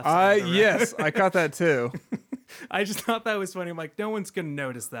on the left side of the road. Yes, I caught that too. I just thought that was funny. I'm like, no one's going to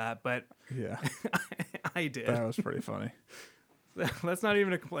notice that, but yeah, I did. That was pretty funny. That's not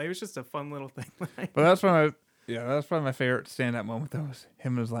even a complaint. It was just a fun little thing. But that's probably my favorite standout moment. That was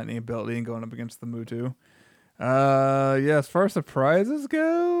him and his lightning ability and going up against the Mewtwo. Yeah, as far as surprises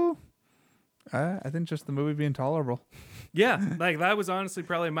go, I think just the movie being tolerable. Yeah, like that was honestly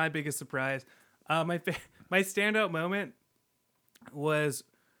probably my biggest surprise. My standout moment was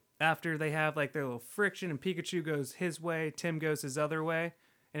after they have like their little friction and Pikachu goes his way, Tim goes his other way,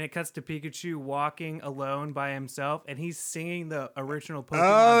 and it cuts to Pikachu walking alone by himself, and he's singing the original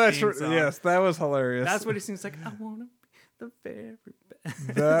Pokemon theme song. Yes, that was hilarious. That's what he sings like, I want to be the very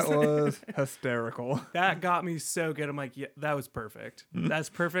best. That was hysterical. That got me so good. I'm like, yeah, that was perfect. That's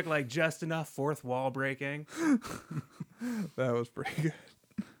perfect, like just enough fourth wall breaking. That was pretty good.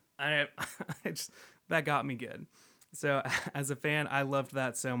 That got me good. So as a fan, I loved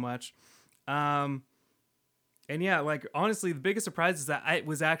that so much. And yeah, like honestly, the biggest surprise is that it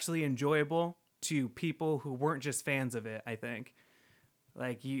was actually enjoyable to people who weren't just fans of it, I think.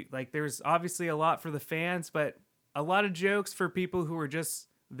 There's obviously a lot for the fans, but a lot of jokes for people who were just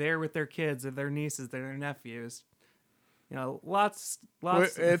there with their kids or their nieces, their nephews. lots.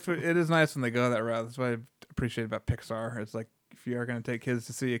 It is nice when they go that route. That's what I appreciate about Pixar. It's like if you are going to take kids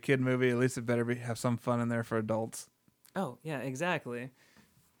to see a kid movie, at least it better have some fun in there for adults. Oh yeah, exactly.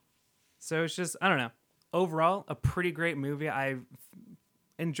 So it's just I don't know. Overall, a pretty great movie. I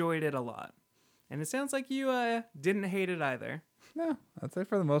enjoyed it a lot, and it sounds like you didn't hate it either. No, I'd say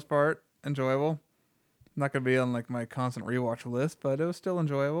for the most part, enjoyable. Not going to be on like my constant rewatch list, but it was still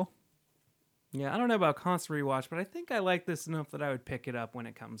enjoyable. Yeah, I don't know about constant rewatch, but I think I like this enough that I would pick it up when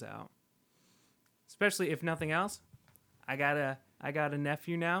it comes out. Especially if nothing else, I got a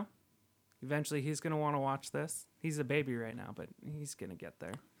nephew now. Eventually, he's gonna want to watch this. He's a baby right now, but he's gonna get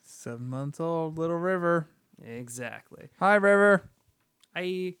there. 7 months old, little River. Exactly. Hi, River.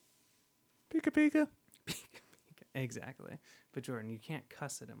 I Pika pika. exactly. But Jordan, you can't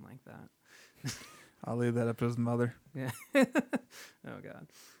cuss at him like that. I'll leave that up to his mother. Yeah. Oh God.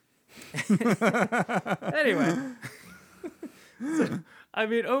 Anyway, so, I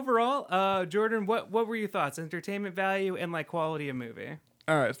mean, overall, Jordan, what were your thoughts? Entertainment value and like quality of movie.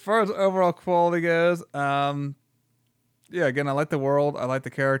 All right, as far as overall quality goes, yeah, again, I like the world, I like the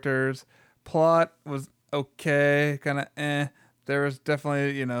characters. Plot was okay, kind of There was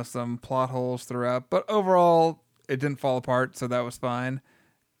definitely some plot holes throughout, but overall, it didn't fall apart, so that was fine.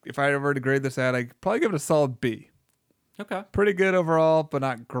 If I were to grade this out, I'd probably give it a solid B. Okay. Pretty good overall, but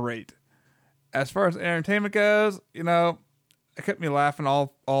not great. As far as entertainment goes, it kept me laughing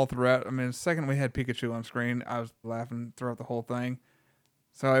all throughout. I mean, the second we had Pikachu on screen, I was laughing throughout the whole thing.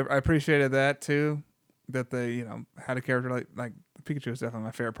 So I appreciated that too. That they, had a character like Pikachu was definitely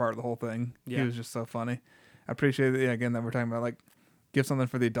my favorite part of the whole thing. Yeah. He was just so funny. I appreciate it. Yeah, again, that we're talking about like give something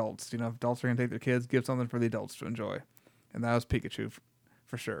for the adults. If adults are gonna take their kids, give something for the adults to enjoy, and that was Pikachu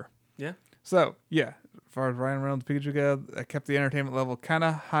for sure. Yeah. So, yeah, as far as Ryan Reynolds Pikachu go, I kept the entertainment level kind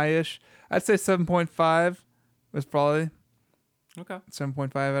of high-ish. I'd say 7.5 was probably Okay.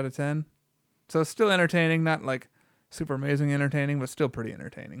 7.5 out of 10. So, still entertaining, not like super amazing entertaining, but still pretty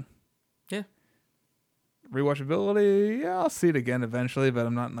entertaining. Yeah. Rewatchability, yeah, I'll see it again eventually, but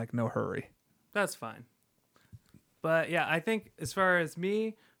I'm not in like no hurry. That's fine. But yeah, I think as far as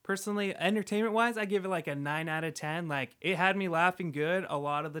me personally, entertainment wise, I give it like a 9 out of 10. Like it had me laughing good a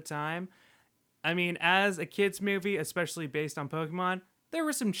lot of the time. I mean, as a kid's movie, especially based on Pokemon, there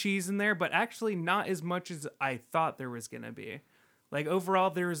was some cheese in there, but actually not as much as I thought there was going to be. Like overall,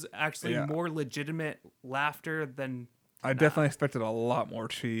 there was actually more legitimate laughter than I definitely expected a lot more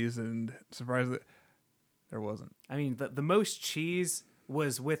cheese and surprised that there wasn't. I mean, the most cheese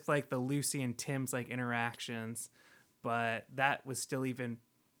was with like the Lucy and Tim's like interactions, but that was still even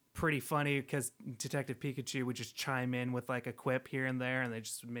pretty funny because Detective Pikachu would just chime in with like a quip here and there, and they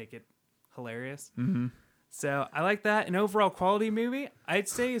just would make it hilarious. Mm-hmm. So I like that. An overall quality movie, I'd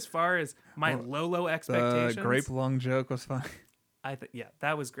say as far as my low expectations. The grape lung joke was funny. Yeah,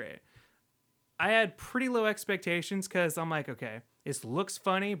 that was great. I had pretty low expectations because I'm like, okay, this looks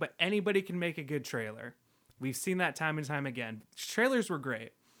funny, but anybody can make a good trailer. We've seen that time and time again. Trailers were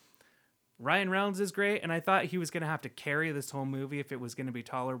great. Ryan Reynolds is great, and I thought he was going to have to carry this whole movie if it was going to be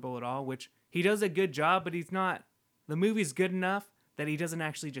tolerable at all, which he does a good job, but he's not. The movie's good enough that he doesn't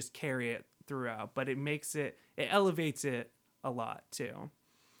actually just carry it throughout, but it elevates it a lot too.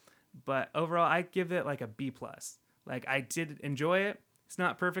 But overall, I give it like a B+. Like I did enjoy it. It's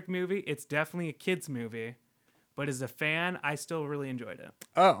not a perfect movie. It's definitely a kid's movie. But as a fan, I still really enjoyed it.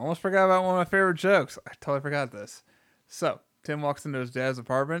 Oh, almost forgot about one of my favorite jokes. I totally forgot this. So, Tim walks into his dad's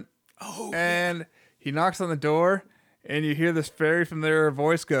apartment. Oh, and he knocks on the door, and you hear this very familiar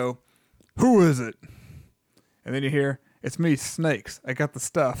voice go, "Who is it?" And then you hear, "It's me, Snakes. I got the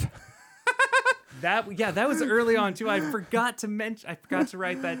stuff." That was early on too. I forgot to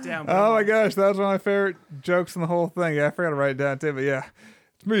write that down. Oh my gosh, that was one of my favorite jokes in the whole thing. Yeah, I forgot to write it down too, but yeah.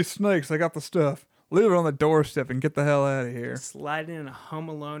 "It's me, Snakes. I got the stuff. Leave it on the doorstep and get the hell out of here." Slide in a Home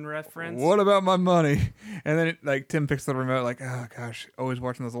Alone reference. "What about my money?" And then Tim picks the remote like, oh gosh, always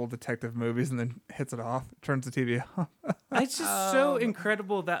watching those old detective movies, and then hits it off, turns the TV off. It's just so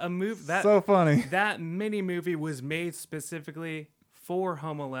incredible that so funny. That mini movie was made specifically for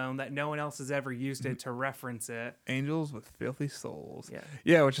Home Alone, that no one else has ever used it to reference it. Angels with filthy souls. Yeah.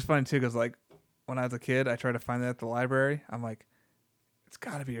 Yeah, which is funny too, because like when I was a kid, I tried to find that at the library. I'm like, it's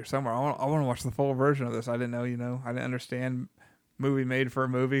got to be here somewhere. I want to watch the full version of this. I didn't know, I didn't understand movie made for a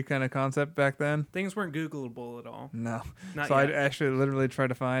movie kind of concept back then. Things weren't Googleable at all. No. Not so yet. I actually literally tried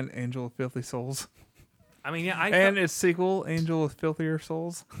to find Angel with Filthy Souls. I mean, yeah. And its sequel, Angel with Filthier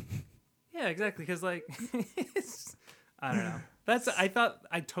Souls. Yeah, exactly. Because like, I don't know.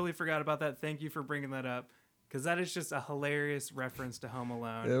 I totally forgot about that. Thank you for bringing that up. Because that is just a hilarious reference to Home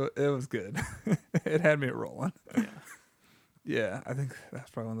Alone. It was good. It had me rolling. Yeah. Yeah, I think that's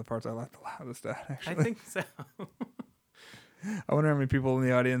probably one of the parts I laughed the loudest at, I actually. think so. I wonder how many people in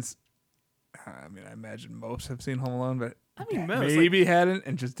the audience, I mean, I imagine most have seen Home Alone, but I mean, most. maybe hadn't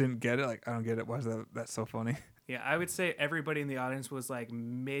and just didn't get it. Like, I don't get it. Why is that's so funny? Yeah, I would say everybody in the audience was like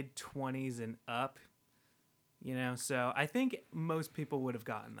mid-20s and up. You know, so I think most people would have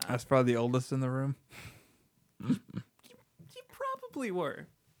gotten that. That's probably the oldest in the room. You probably were.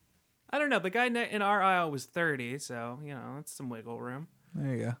 I don't know. The guy in our aisle was 30, so, you know, that's some wiggle room.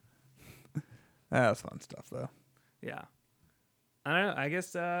 There you go. That's fun stuff, though. Yeah. I don't know. I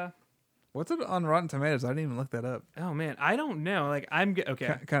guess, What's it on Rotten Tomatoes? I didn't even look that up. oh, man. I don't know. Like,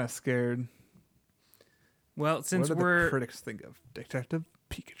 okay. Kind of scared. Well, since what do we're... the critics think of Detective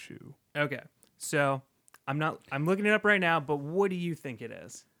Pikachu? Okay. So, I'm looking it up right now, but what do you think it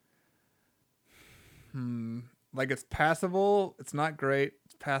is? Like, it's passable. It's not great.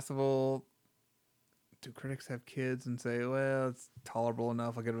 It's passable. Do critics have kids and say, well, it's tolerable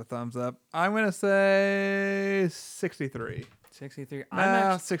enough? I'll give it a thumbs up. I'm going to say 63. 63.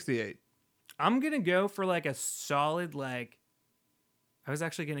 Nah, 68. I'm going to go for like a solid, like, I was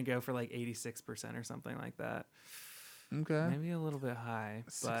actually going to go for like 86% or something like that. Okay. Maybe a little bit high.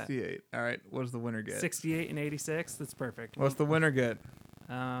 But 68. All right. What does the winner get? 68 and 86. That's perfect. What's the winner get?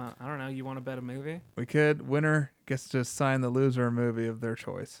 I don't know. You want to bet a movie? We could. Winner gets to assign the loser a movie of their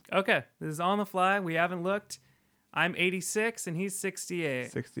choice. Okay. This is on the fly. We haven't looked. I'm 86 and he's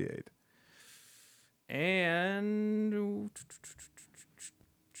 68. 68. And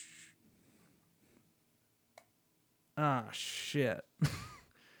ah, shit.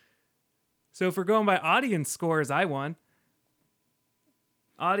 So if we're going by audience scores, I won.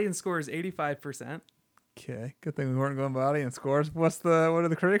 Audience score is 85%. Okay. Good thing we weren't going by audience scores. What do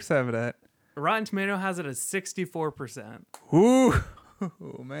the critics have it at? Rotten Tomato has it at 64%. Ooh.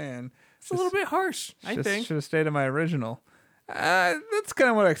 Oh, man. It's a little bit harsh, I think. Should have stayed in my original. That's kind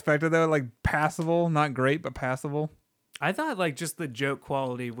of what I expected, though. Like, passable. Not great, but passable. I thought like just the joke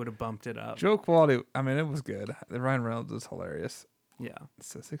quality would have bumped it up. Joke quality, I mean, it was good. Ryan Reynolds is hilarious. Yeah.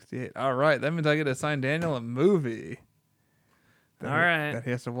 So 68. All right. That means I get to assign Daniel a movie. That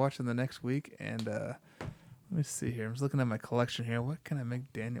he has to watch in the next week. And let me see here. I'm just looking at my collection here. What can I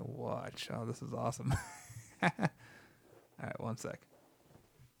make Daniel watch? Oh, this is awesome. All right. One sec.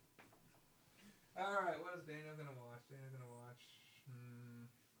 All right. What is Daniel going to watch? Daniel's going to watch.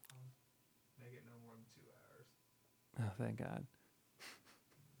 I'll make it no more than 2 hours. Oh, thank God.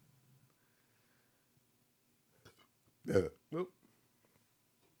 Whoop.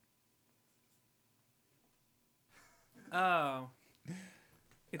 Oh.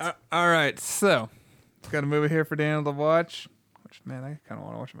 All right, so got a movie here for Daniel to watch. Which, man, I kind of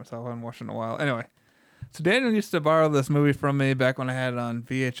want to watch it myself. I haven't watched it in a while. Anyway, so Daniel used to borrow this movie from me back when I had it on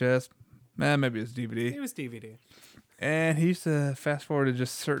VHS. Man, maybe it was DVD. It was DVD. And he used to fast forward to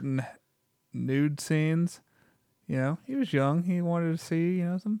just certain nude scenes. You know, he was young. He wanted to see,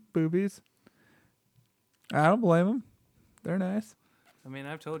 some boobies. I don't blame him. They're nice. I mean,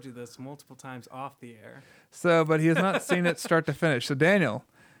 I've told you this multiple times off the air. So, but he has not seen it start to finish. So, Daniel,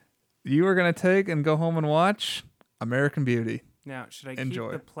 you are going to take and go home and watch American Beauty. Now, should I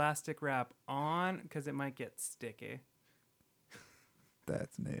Enjoy. keep the plastic wrap on? Because it might get sticky.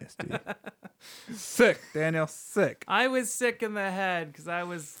 That's nasty. Sick, Daniel, sick. I was sick in the head because I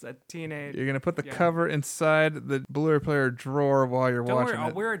was a teenager. You're going to put the cover inside the Blu-ray player drawer while you're Don't watching worry, I'll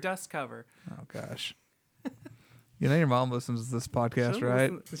it. wear a dust cover. Oh, gosh. Your mom listens to this podcast,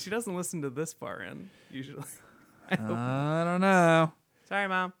 right? She doesn't listen to this far in, usually. I don't know. Sorry,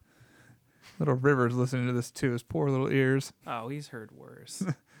 Mom. Little River's listening to this, too. His poor little ears. Oh, he's heard worse.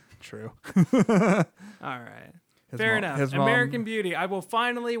 True. All right. Fair enough. his mom- American Beauty. I will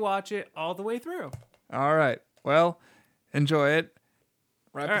finally watch it all the way through. All right. Well, enjoy it.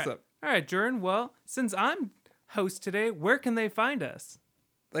 Wrap All this right. up. All right, Jordan. Well, since I'm host today, where can they find us?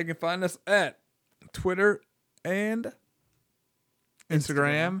 They can find us at Twitter and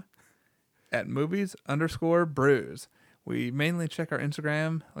Instagram. At movies_brews. We mainly check our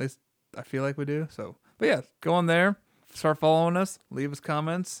Instagram. At least I feel like we do. So, but yeah, go on there. Start following us. Leave us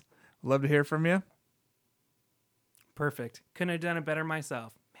comments. Love to hear from you. Perfect. Couldn't have done it better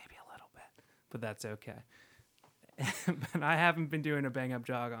myself. Maybe a little bit, but that's okay. But I haven't been doing a bang-up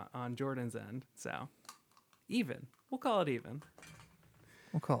job on Jordan's end, so even. We'll call it even.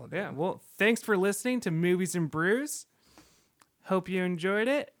 We'll call it. Yeah, well, thanks for listening to Movies and Brews. Hope you enjoyed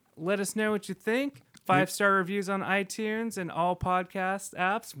it. Let us know what you think. 5-star reviews on iTunes and all podcast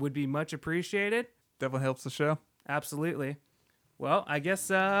apps would be much appreciated. Definitely helps the show. Absolutely. Well, I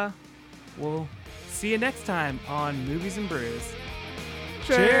guess we'll see you next time on Movies and Brews.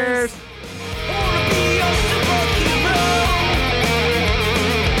 Cheers. Wanna be your super